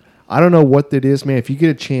I don't know what that is, man. If you get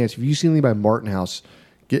a chance, if you see anything by Martin House,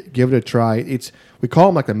 give it a try. We call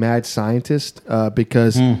them like the mad scientist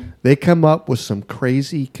because they come up with some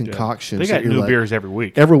crazy concoctions. They got new beers every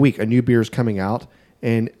week. Every week, a new beer is coming out,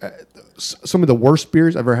 and some of the worst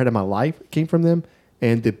beers I've ever had in my life came from them,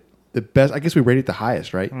 and the best. I guess we rated the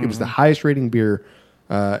highest, right? It was the highest rating beer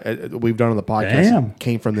we've done on the podcast.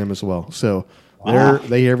 Came from them as well. So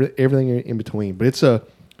they have everything in between, but it's a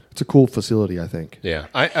cool facility, I think. Yeah,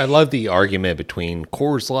 I love the argument between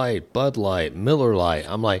Coors Light, Bud Light, Miller Light.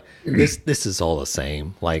 I'm like, this is all the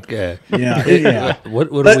same. Like, Let's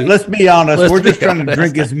be honest. We're just trying to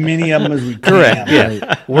drink as many of them as we can. Correct.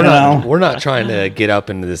 Yeah, we're not trying to get up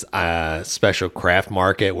into this special craft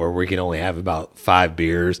market where we can only have about 5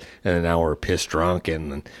 beers, and then now we're pissed drunk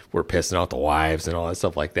and we're pissing out the wives and all that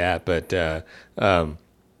stuff like that. But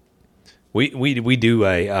We do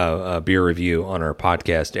a beer review on our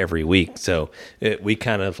podcast every week, so we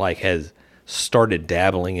kind of like has started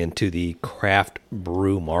dabbling into the craft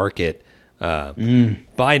brew market.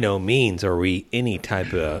 By no means are we any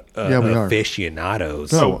type of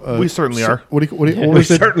aficionados. No, we certainly are. What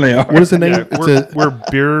certainly are. What is the name? We're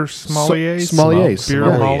beer sommeliers. Sommeliers. Beer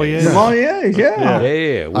sommeliers. Sommeliers,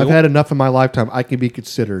 Yeah. I've had enough in my lifetime. I can be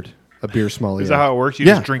considered a beer sommelier. Is that how it works? You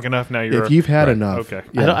just drink enough, now you're... If you've had enough. Okay.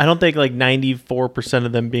 Yeah. I don't think like 94%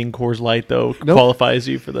 of them being Coors Light, though, qualifies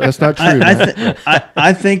you for that. That's not true.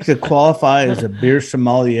 I think to qualify as a beer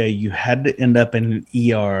sommelier, you had to end up in an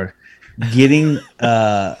ER getting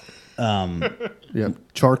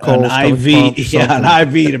charcoal, an IV, an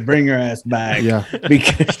IV to bring your ass back. Yeah.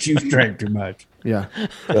 Because you drank too much. Yeah.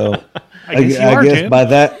 So I guess by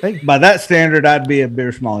that standard, I'd be a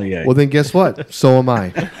beer sommelier. Well, then guess what? So am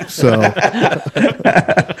I.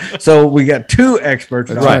 So we got 2 experts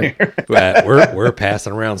right here. We're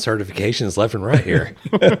passing around certifications left and right here.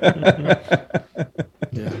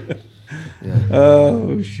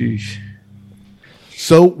 Oh, sheesh.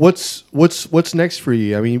 So what's next for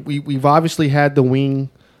you? I mean, we've obviously had the wing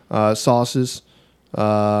sauces,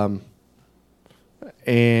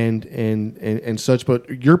 and such,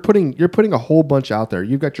 but you're putting a whole bunch out there.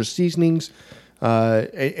 You've got your seasonings,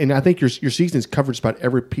 and I think your seasonings covers about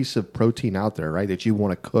every piece of protein out there, right? That you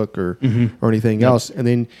want to cook or anything else. And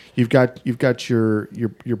then you've got your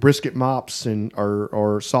brisket mops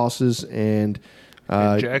or sauces and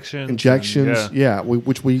injections.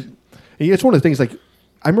 Which we It's one of the things, like,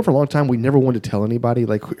 I remember for a long time we never wanted to tell anybody,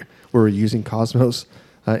 like, we were using Cosmos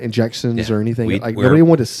injections or anything. Like, nobody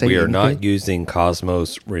wanted to say we are anything. not using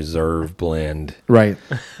Cosmos Reserve Blend Right.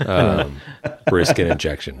 brisket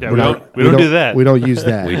injection. Yeah, we don't do that. We don't use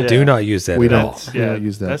that. We do not use that We at don't. all. We don't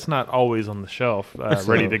use that. That's not always on the shelf,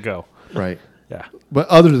 ready to go. Right. Yeah. But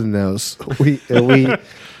other than those, we do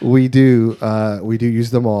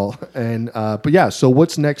use them all. And but yeah, so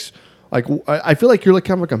what's next? Like, I feel like you're like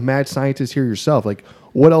kind of like a mad scientist here yourself. Like,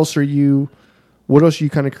 what else are you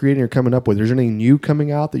kind of creating or coming up with? Is there anything new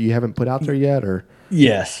coming out that you haven't put out there yet? Or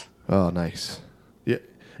Yes. oh, nice. Yeah.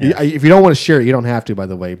 If you don't want to share it, you don't have to, by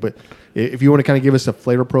the way. But if you want to kind of give us a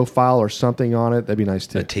flavor profile or something on it, that'd be nice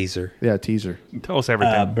too. A teaser. Yeah, a teaser. Tell us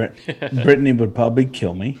everything. Brittany would probably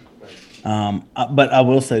kill me. But I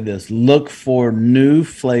will say this: look for new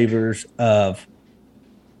flavors of.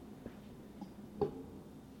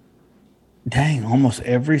 Dang, almost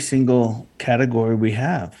every single category we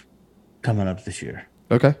have coming up this year.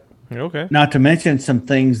 Okay, Okay. Not to mention some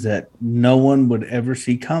things that no one would ever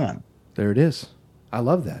see coming. there it is. I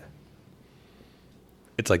love that.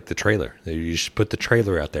 It's like the trailer. You should put the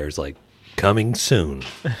trailer out there. It's like coming soon.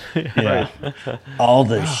 Yeah. All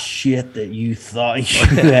the shit that you thought you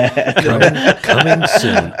had. Coming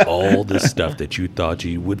soon. All the stuff that you thought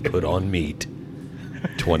you would put on meat.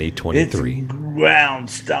 2023. It's ground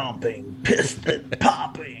stomping, piston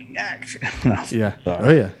popping action. No, Yeah. sorry.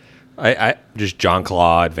 Oh yeah. I just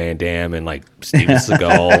Jean-Claude Van Damme and like Steven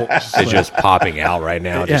Seagal is just popping out right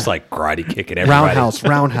now, just Yeah. like karate kicking everybody.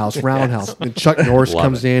 Roundhouse. And Chuck Norris Love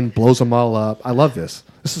comes it. in, blows them all up. I love this.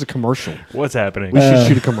 This is a commercial. What's happening? We should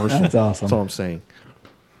shoot a commercial. That's awesome. That's all I'm saying.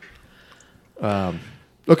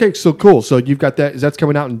 Okay, so cool. So you've got that. That's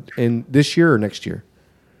coming out in this year or next year?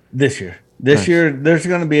 This year. This Nice. year, there's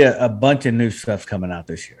going to be a bunch of new stuff coming out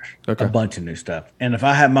this year. Okay. A bunch of new stuff. And if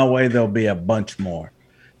I have my way, there'll be a bunch more.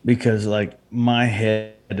 Because, like, my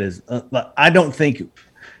head is... I don't think...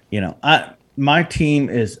 my team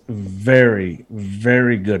is very,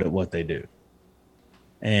 very good at what they do.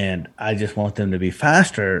 And I just want them to be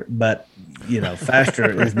faster. But,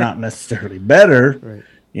 faster is not necessarily better. Right.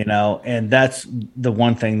 And that's the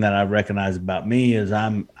one thing that I recognize about me is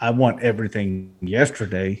I want everything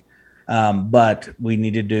yesterday. But we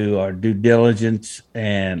need to do our due diligence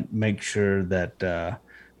and make sure that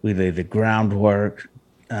we lay the groundwork.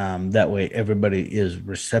 That way everybody is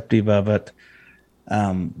receptive of it.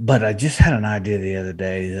 But I just had an idea the other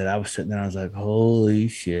day that I was sitting there and I was like, holy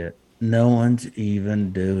shit, no one's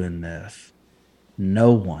even doing this.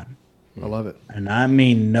 No one. I love it. And I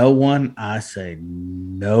mean no one. I say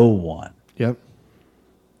no one. Yep.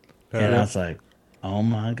 And I was like, oh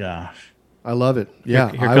my gosh. I love it. Yeah.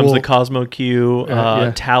 Here I comes will- the Cosmo Q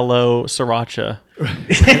yeah. tallow sriracha.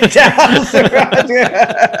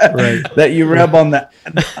 Right. That you rub on the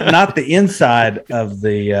not the inside of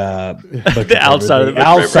the The outside of the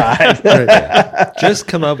outside. Right. Just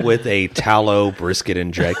come up with a tallow brisket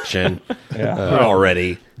injection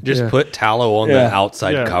already. Just Yeah. put tallow on the Yeah.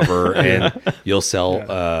 outside Yeah. cover, and you'll sell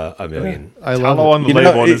 $1 million. I love Tallow it. on the You know,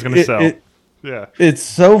 label and it's it- going to it- sell. it- Yeah. It's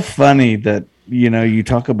so funny that you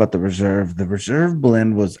talk about the reserve. The reserve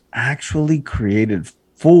blend was actually created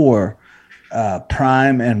for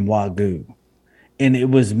prime and wagyu, and it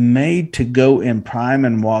was made to go in prime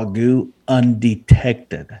and wagyu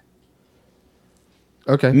undetected.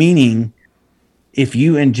 Okay. Meaning, if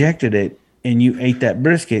you injected it and you ate that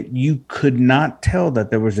brisket, you could not tell that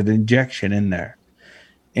there was an injection in there.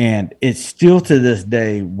 And it still to this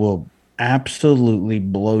day will absolutely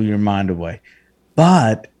blow your mind away.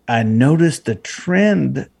 But I noticed the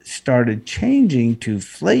trend started changing to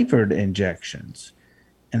flavored injections.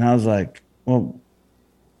 And I was like, well,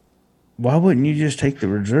 why wouldn't you just take the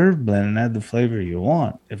reserve blend and add the flavor you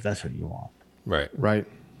want if that's what you want? Right. Right.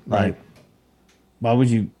 Like, why would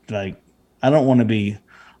you I don't want to be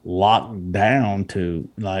locked down to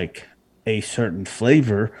like a certain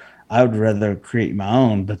flavor. I would rather create my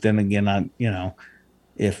own. But then again,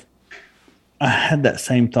 if I had that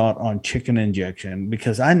same thought on chicken injection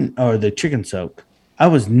or the chicken soak, I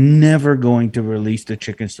was never going to release the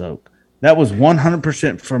chicken soak. That was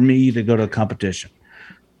 100% for me to go to a competition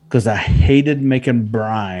because I hated making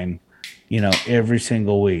brine, every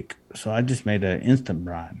single week. So I just made an instant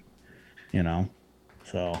brine,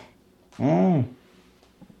 So,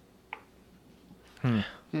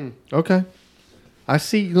 Okay. I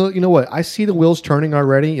see. You know what? I see the wheels turning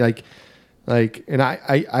already. And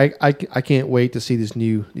I can't wait to see these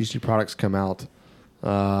new products come out.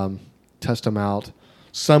 Test them out.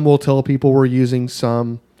 Some will tell people we're using.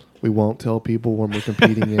 Some we won't tell people when we're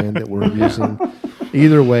competing in that we're using.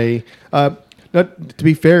 Either way, To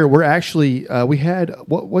be fair, we're actually we had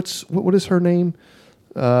what is her name?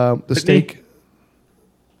 The steak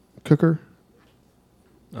cooker.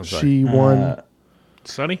 I'm sorry. She won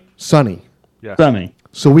Sonny? Sunny. Yeah. Sunny.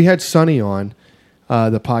 So we had Sunny on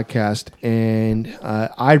the podcast, and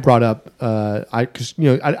I brought up because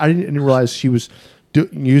I didn't realize she was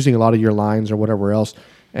using a lot of your lines or whatever else,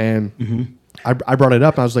 and I brought it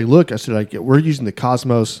up. And I was like, look, I said, like, we're using the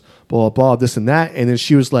Cosmos, blah blah blah, this and that, and then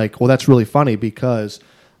she was like, well, that's really funny because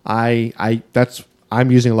I'm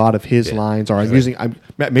using a lot of his lines, or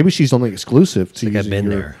maybe she's only exclusive to Like using I've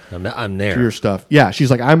been your, there. I'm there. your stuff. Yeah, she's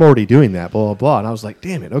like, I'm already doing that, blah blah blah, and I was like,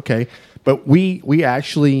 damn it, okay. But we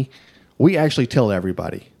actually tell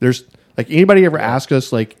everybody. There's like anybody ever ask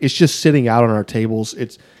us, like it's just sitting out on our tables.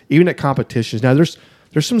 It's even at competitions. Now there's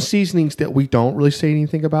some seasonings that we don't really say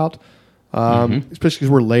anything about, especially because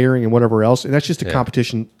we're layering and whatever else, and that's just a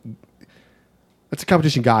competition. That's a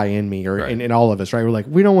competition guy in me, or in all of us, right? We're like,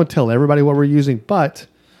 we don't want to tell everybody what we're using, but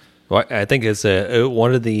Well, I think it's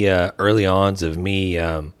one of the early ons of me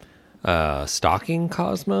stalking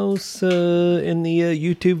Cosmos in the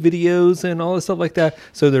YouTube videos and all this stuff like that.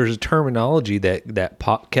 So there's a terminology that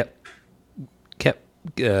Pop kept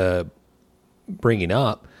bringing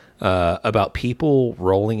up about people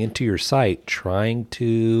rolling into your site trying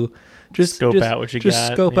to Scope out what you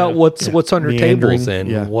got, scope yeah. out what's on your Meandering, tables and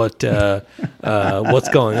yeah. what's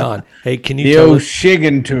going on. Hey, can you The tell old us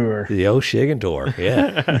Shiggin tour. the O'Shiggin tour?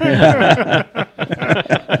 Yeah.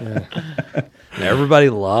 Everybody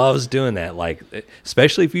loves doing that. Like,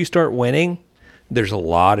 especially if you start winning, there's a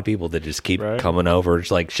lot of people that just keep coming over,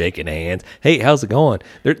 just like shaking hands. Hey, how's it going?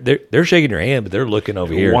 They're shaking your hand, but they're looking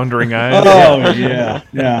over here. Wandering eyes. Oh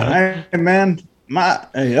yeah. Hey man,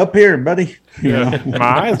 hey, up here, buddy. You know?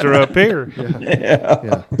 My eyes are up here.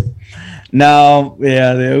 yeah. No,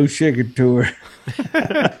 yeah, the old Shiggin tour.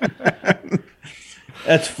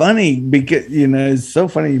 That's funny because it's so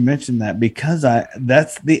funny you mentioned that because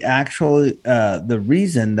that's the actual the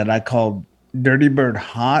reason that I called Dirty Bird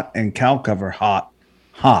hot and cow cover hot.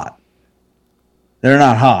 They're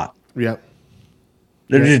not hot. Yep.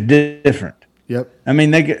 They're just different. Yep. I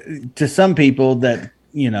mean, to some people that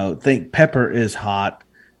think pepper is hot,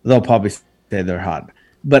 they'll probably say they're hot.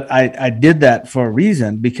 But I did that for a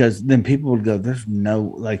reason because then people would go, "There's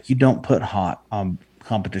no you don't put hot on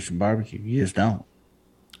competition barbecue. You just don't."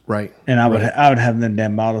 Right. And I would have them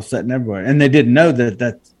damn bottles sitting everywhere, and they didn't know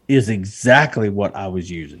that is exactly what I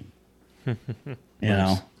was using. You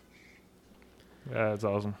know. Yeah, that's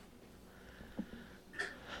awesome.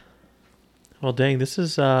 Well, dang, this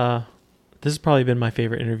has probably been my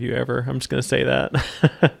favorite interview ever. I'm just gonna say that.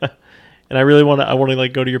 And I really want to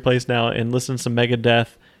like go to your place now and listen to some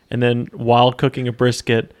Megadeth, and then while cooking a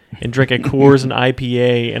brisket and drink a Coors and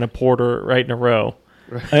IPA and a porter right in a row.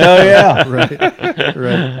 Hell yeah! Right.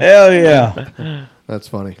 Hell yeah! That's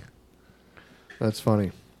funny.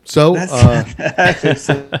 So That just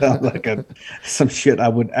sounds like some shit I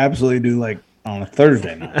would absolutely do like on a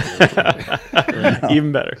Thursday night.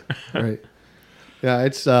 Even better. right. Yeah,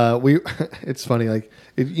 it's it's funny. Like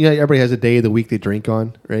everybody has a day of the week they drink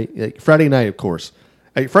on, right? Like Friday night, of course.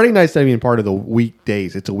 Like, Friday night's not even part of the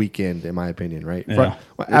weekdays. It's a weekend, in my opinion, right? Yeah.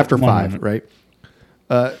 After 5, right?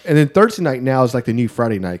 And then Thursday night now is like the new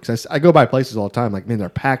Friday night because I go by places all the time. Like, man, they're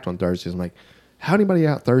packed on Thursdays. I'm like, how anybody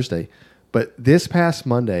out Thursday? But this past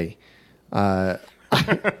Monday, my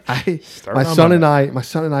son and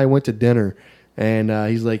I went to dinner, and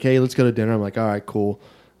he's like, "Hey, let's go to dinner." I'm like, "All right, cool."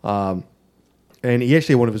 And he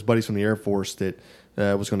actually had one of his buddies from the Air Force that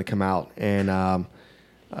was going to come out, and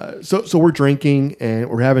so we're drinking and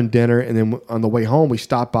we're having dinner, and then on the way home we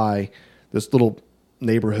stopped by this little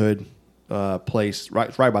neighborhood place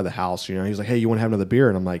right by the house. He's like, "Hey, you want to have another beer?"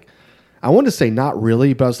 And I'm like, I wanted to say not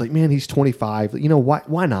really, but I was like, "Man, he's 25.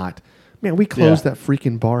 Why not?" Man, we closed that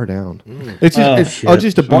freaking bar down. It's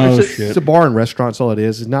just a bar. It's a bar and restaurant. That's all it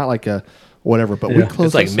is. It's not like a whatever. But we closed.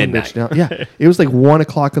 It's like that midnight. down. Yeah, it was like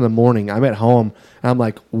 1:00 in the morning. I'm at home and I'm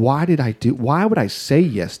like, why would I say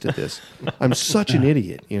yes to this? I'm such an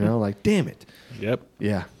idiot. Like, damn it. Yep.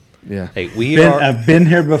 Yeah. Hey, I've been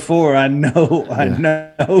here before. I know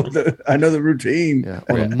the routine. Yeah.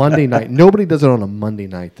 On a Monday night, nobody does it on a Monday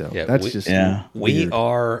night though. Yeah, That's we weird.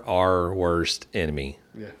 are our worst enemy.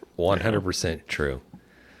 Yeah. 100% true.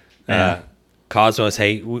 Cosmos,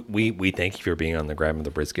 hey, we thank you for being on the Grabbing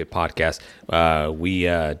the Brisket podcast. We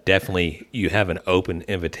definitely, you have an open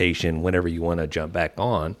invitation whenever you want to jump back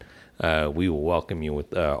on. We will welcome you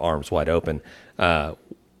with arms wide open.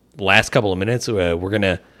 Last couple of minutes, we're going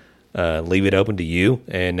to leave it open to you,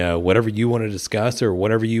 and whatever you want to discuss or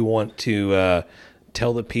whatever you want to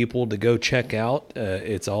tell the people to go check out,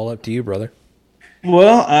 it's all up to you, brother.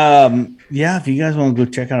 Well, yeah, if you guys want to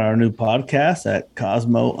go check out our new podcast at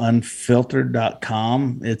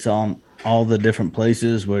CosmoUnfiltered.com, it's on all the different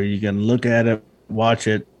places where you can look at it, watch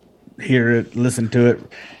it, hear it, listen to it,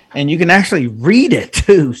 and you can actually read it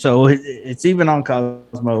too. So it's even on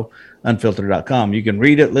CosmoUnfiltered.com. You can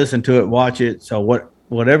read it, listen to it, watch it. So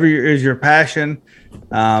whatever is your passion,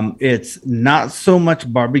 it's not so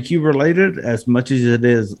much barbecue related as much as it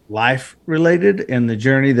is life related, and the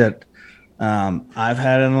journey that I've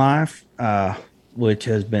had in life, which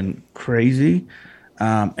has been crazy.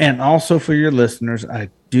 And also for your listeners, I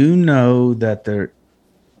do know that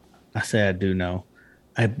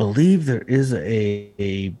I believe there is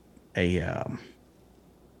a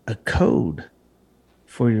code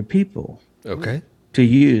for your people Okay. to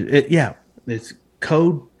use it. Yeah. It's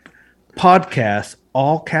code podcast,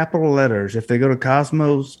 all capital letters. If they go to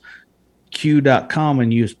cosmosq.com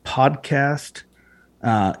and use podcast,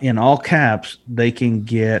 in all caps, they can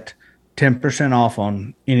get 10% off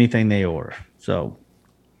on anything they order. So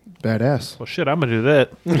Badass. Well, shit, I'm gonna do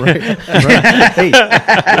that. Right. Hey,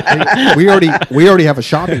 we already have a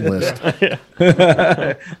shopping list.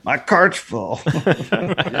 my cart's full.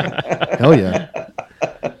 Hell yeah.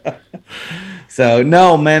 So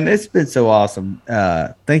no, man, it's been so awesome.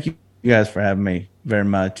 Thank you guys for having me very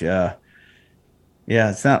much. Yeah,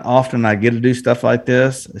 it's not often I get to do stuff like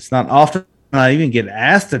this. It's not often I even get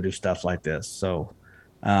asked to do stuff like this. So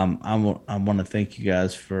I want to thank you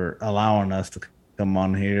guys for allowing us to come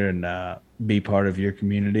on here and be part of your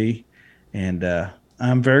community. And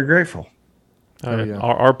I'm very grateful. Yeah.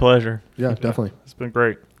 Our pleasure. Yeah, definitely. It's been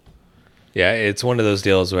great. Yeah, it's one of those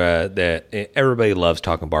deals where that everybody loves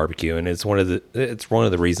talking barbecue, and it's one of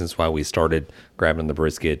the reasons why we started Grabbing the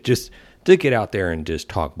Brisket, just to get out there and just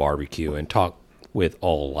talk barbecue and talk with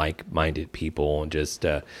all like-minded people, and just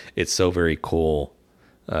it's so very cool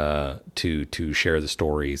to share the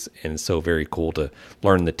stories, and it's so very cool to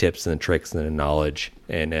learn the tips and the tricks and the knowledge,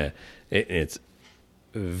 and it's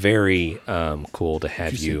very cool to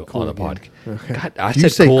have you on the podcast. God, I Did you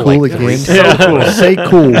said say cool, cool like again? So cool. Say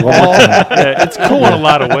cool. one more time. Yeah, it's cool in a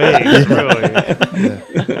lot of ways, really.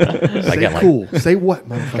 I Say got like cool. Say what,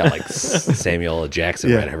 motherfucker? got like Samuel L. Jackson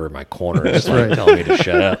Yeah. right over in my corner, just like right. telling me to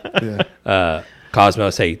shut up. Yeah.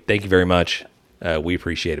 Cosmos, hey, thank you very much. We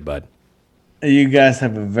appreciate it, bud. You guys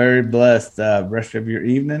have a very blessed rest of your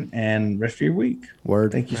evening and rest of your week.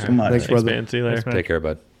 Word. Thank you so much. Thanks, Thanks, brother. man. See you later. man. Take care,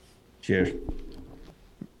 bud. Cheers.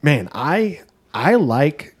 Man, I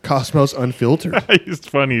like Cosmos Unfiltered. It's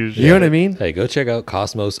funny as shit. You know what I mean? Hey, go check out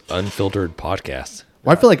Cosmos Unfiltered Podcast.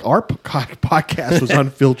 Well, I feel like our podcast was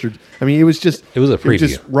unfiltered. I mean, it was just It was a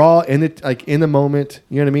just raw in it, like in the moment.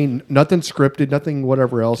 You know what I mean? Nothing scripted, nothing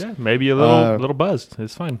whatever else. Yeah, maybe a little buzzed.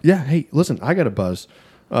 It's fine. Yeah. Hey, listen, I got a buzz,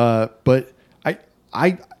 but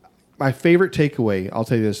my favorite takeaway. I'll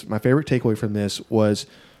tell you this. My favorite takeaway from this was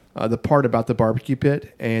the part about the barbecue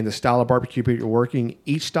pit and the style of barbecue pit you're working.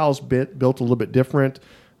 Each style's built a little bit different,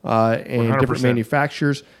 and different 100%.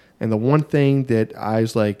 manufacturers. And the one thing that I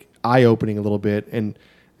was like eye-opening a little bit, and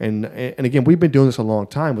again, we've been doing this a long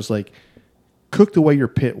time, was like, cook the way your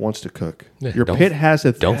pit wants to cook. Yeah, Your don't- pit has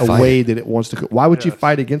a don't fight way it. that it wants to cook. Why would you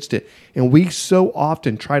fight against it? And we so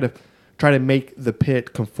often try to make the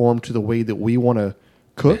pit conform to the way that we want to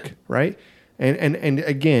cook, right? And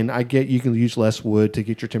again, I get you can use less wood to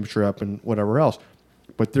get your temperature up and whatever else,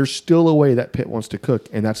 but there's still a way that pit wants to cook,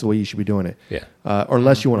 and that's the way you should be doing it. Yeah. Or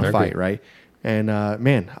unless you want to I agree. fight, right? And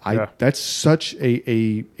man, Yeah. that's such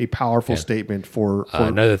a powerful statement for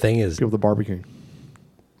Another thing is people that barbecuing.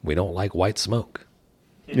 we don't like white smoke.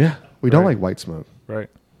 Yeah, we don't like white smoke. Right.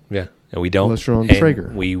 Yeah, and we don't. Unless you're on and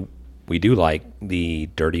Traeger. We do like the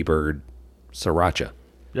Dirty Bird Sriracha.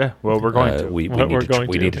 Yeah. Well, we're going to. We We're need to going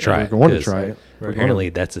we to. need to Yeah, try we're it. going to 'cause try it. Apparently,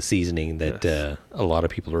 that's a seasoning that a lot of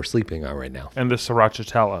people are sleeping on right now. And the sriracha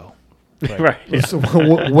tallow. Right. Yeah. So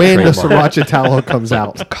when the sriracha tallow comes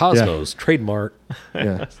out, Cosmos trademark.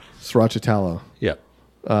 yeah, sriracha tallow. Yep.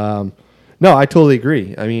 No, I totally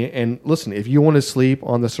agree. I mean, and listen, if you want to sleep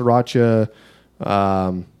on the sriracha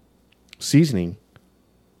seasoning,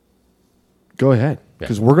 go ahead,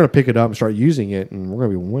 because we're going to pick it up and start using it, and we're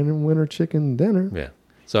going to be winning chicken dinner. Yeah.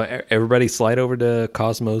 So everybody slide over to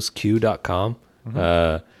cosmosq.com.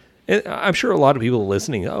 And I'm sure a lot of people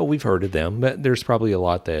listening, we've heard of them, but there's probably a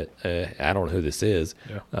lot that I don't know who this is.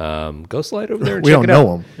 Yeah. Go slide over there and We check don't it out.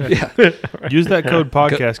 know them. Yeah. Use that code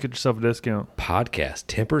podcast. Get yourself a discount. Podcast,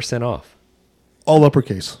 10% off. All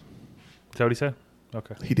uppercase. Is that what he said?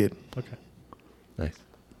 Okay. He did. Okay. Nice.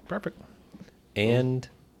 Perfect. And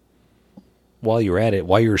while you're at it,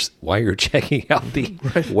 while you're checking out the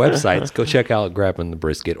websites, go check out Grabbing the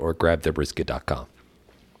Brisket or grabthebrisket.com.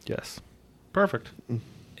 Yes. Perfect.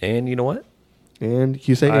 And you know what? And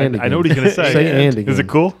you say and again. I know what he's going to say. Say and again. Is it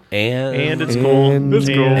cool? And it's cool. And- It's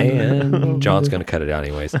cool. And John's going to cut it out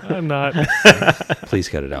anyways. I'm not. Please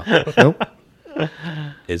cut it out. Nope.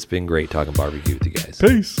 It's been great talking barbecue with you guys.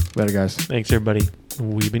 Peace. Better, guys. Thanks, everybody.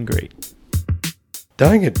 We've been great.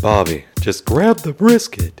 Dang it, Bobby. Just grab the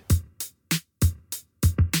brisket.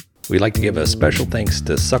 We'd like to give a special thanks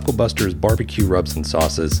to Sucklebuster's Barbecue Rubs and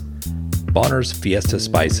Sauces, Bonner's Fiesta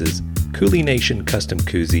Spices, Cooley Nation Custom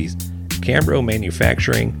Koozies, Cambro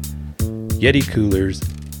Manufacturing, Yeti Coolers,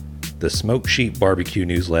 the Smoke Sheep Barbecue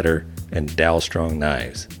Newsletter, and Dow Strong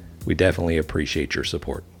Knives. We definitely appreciate your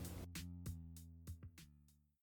support.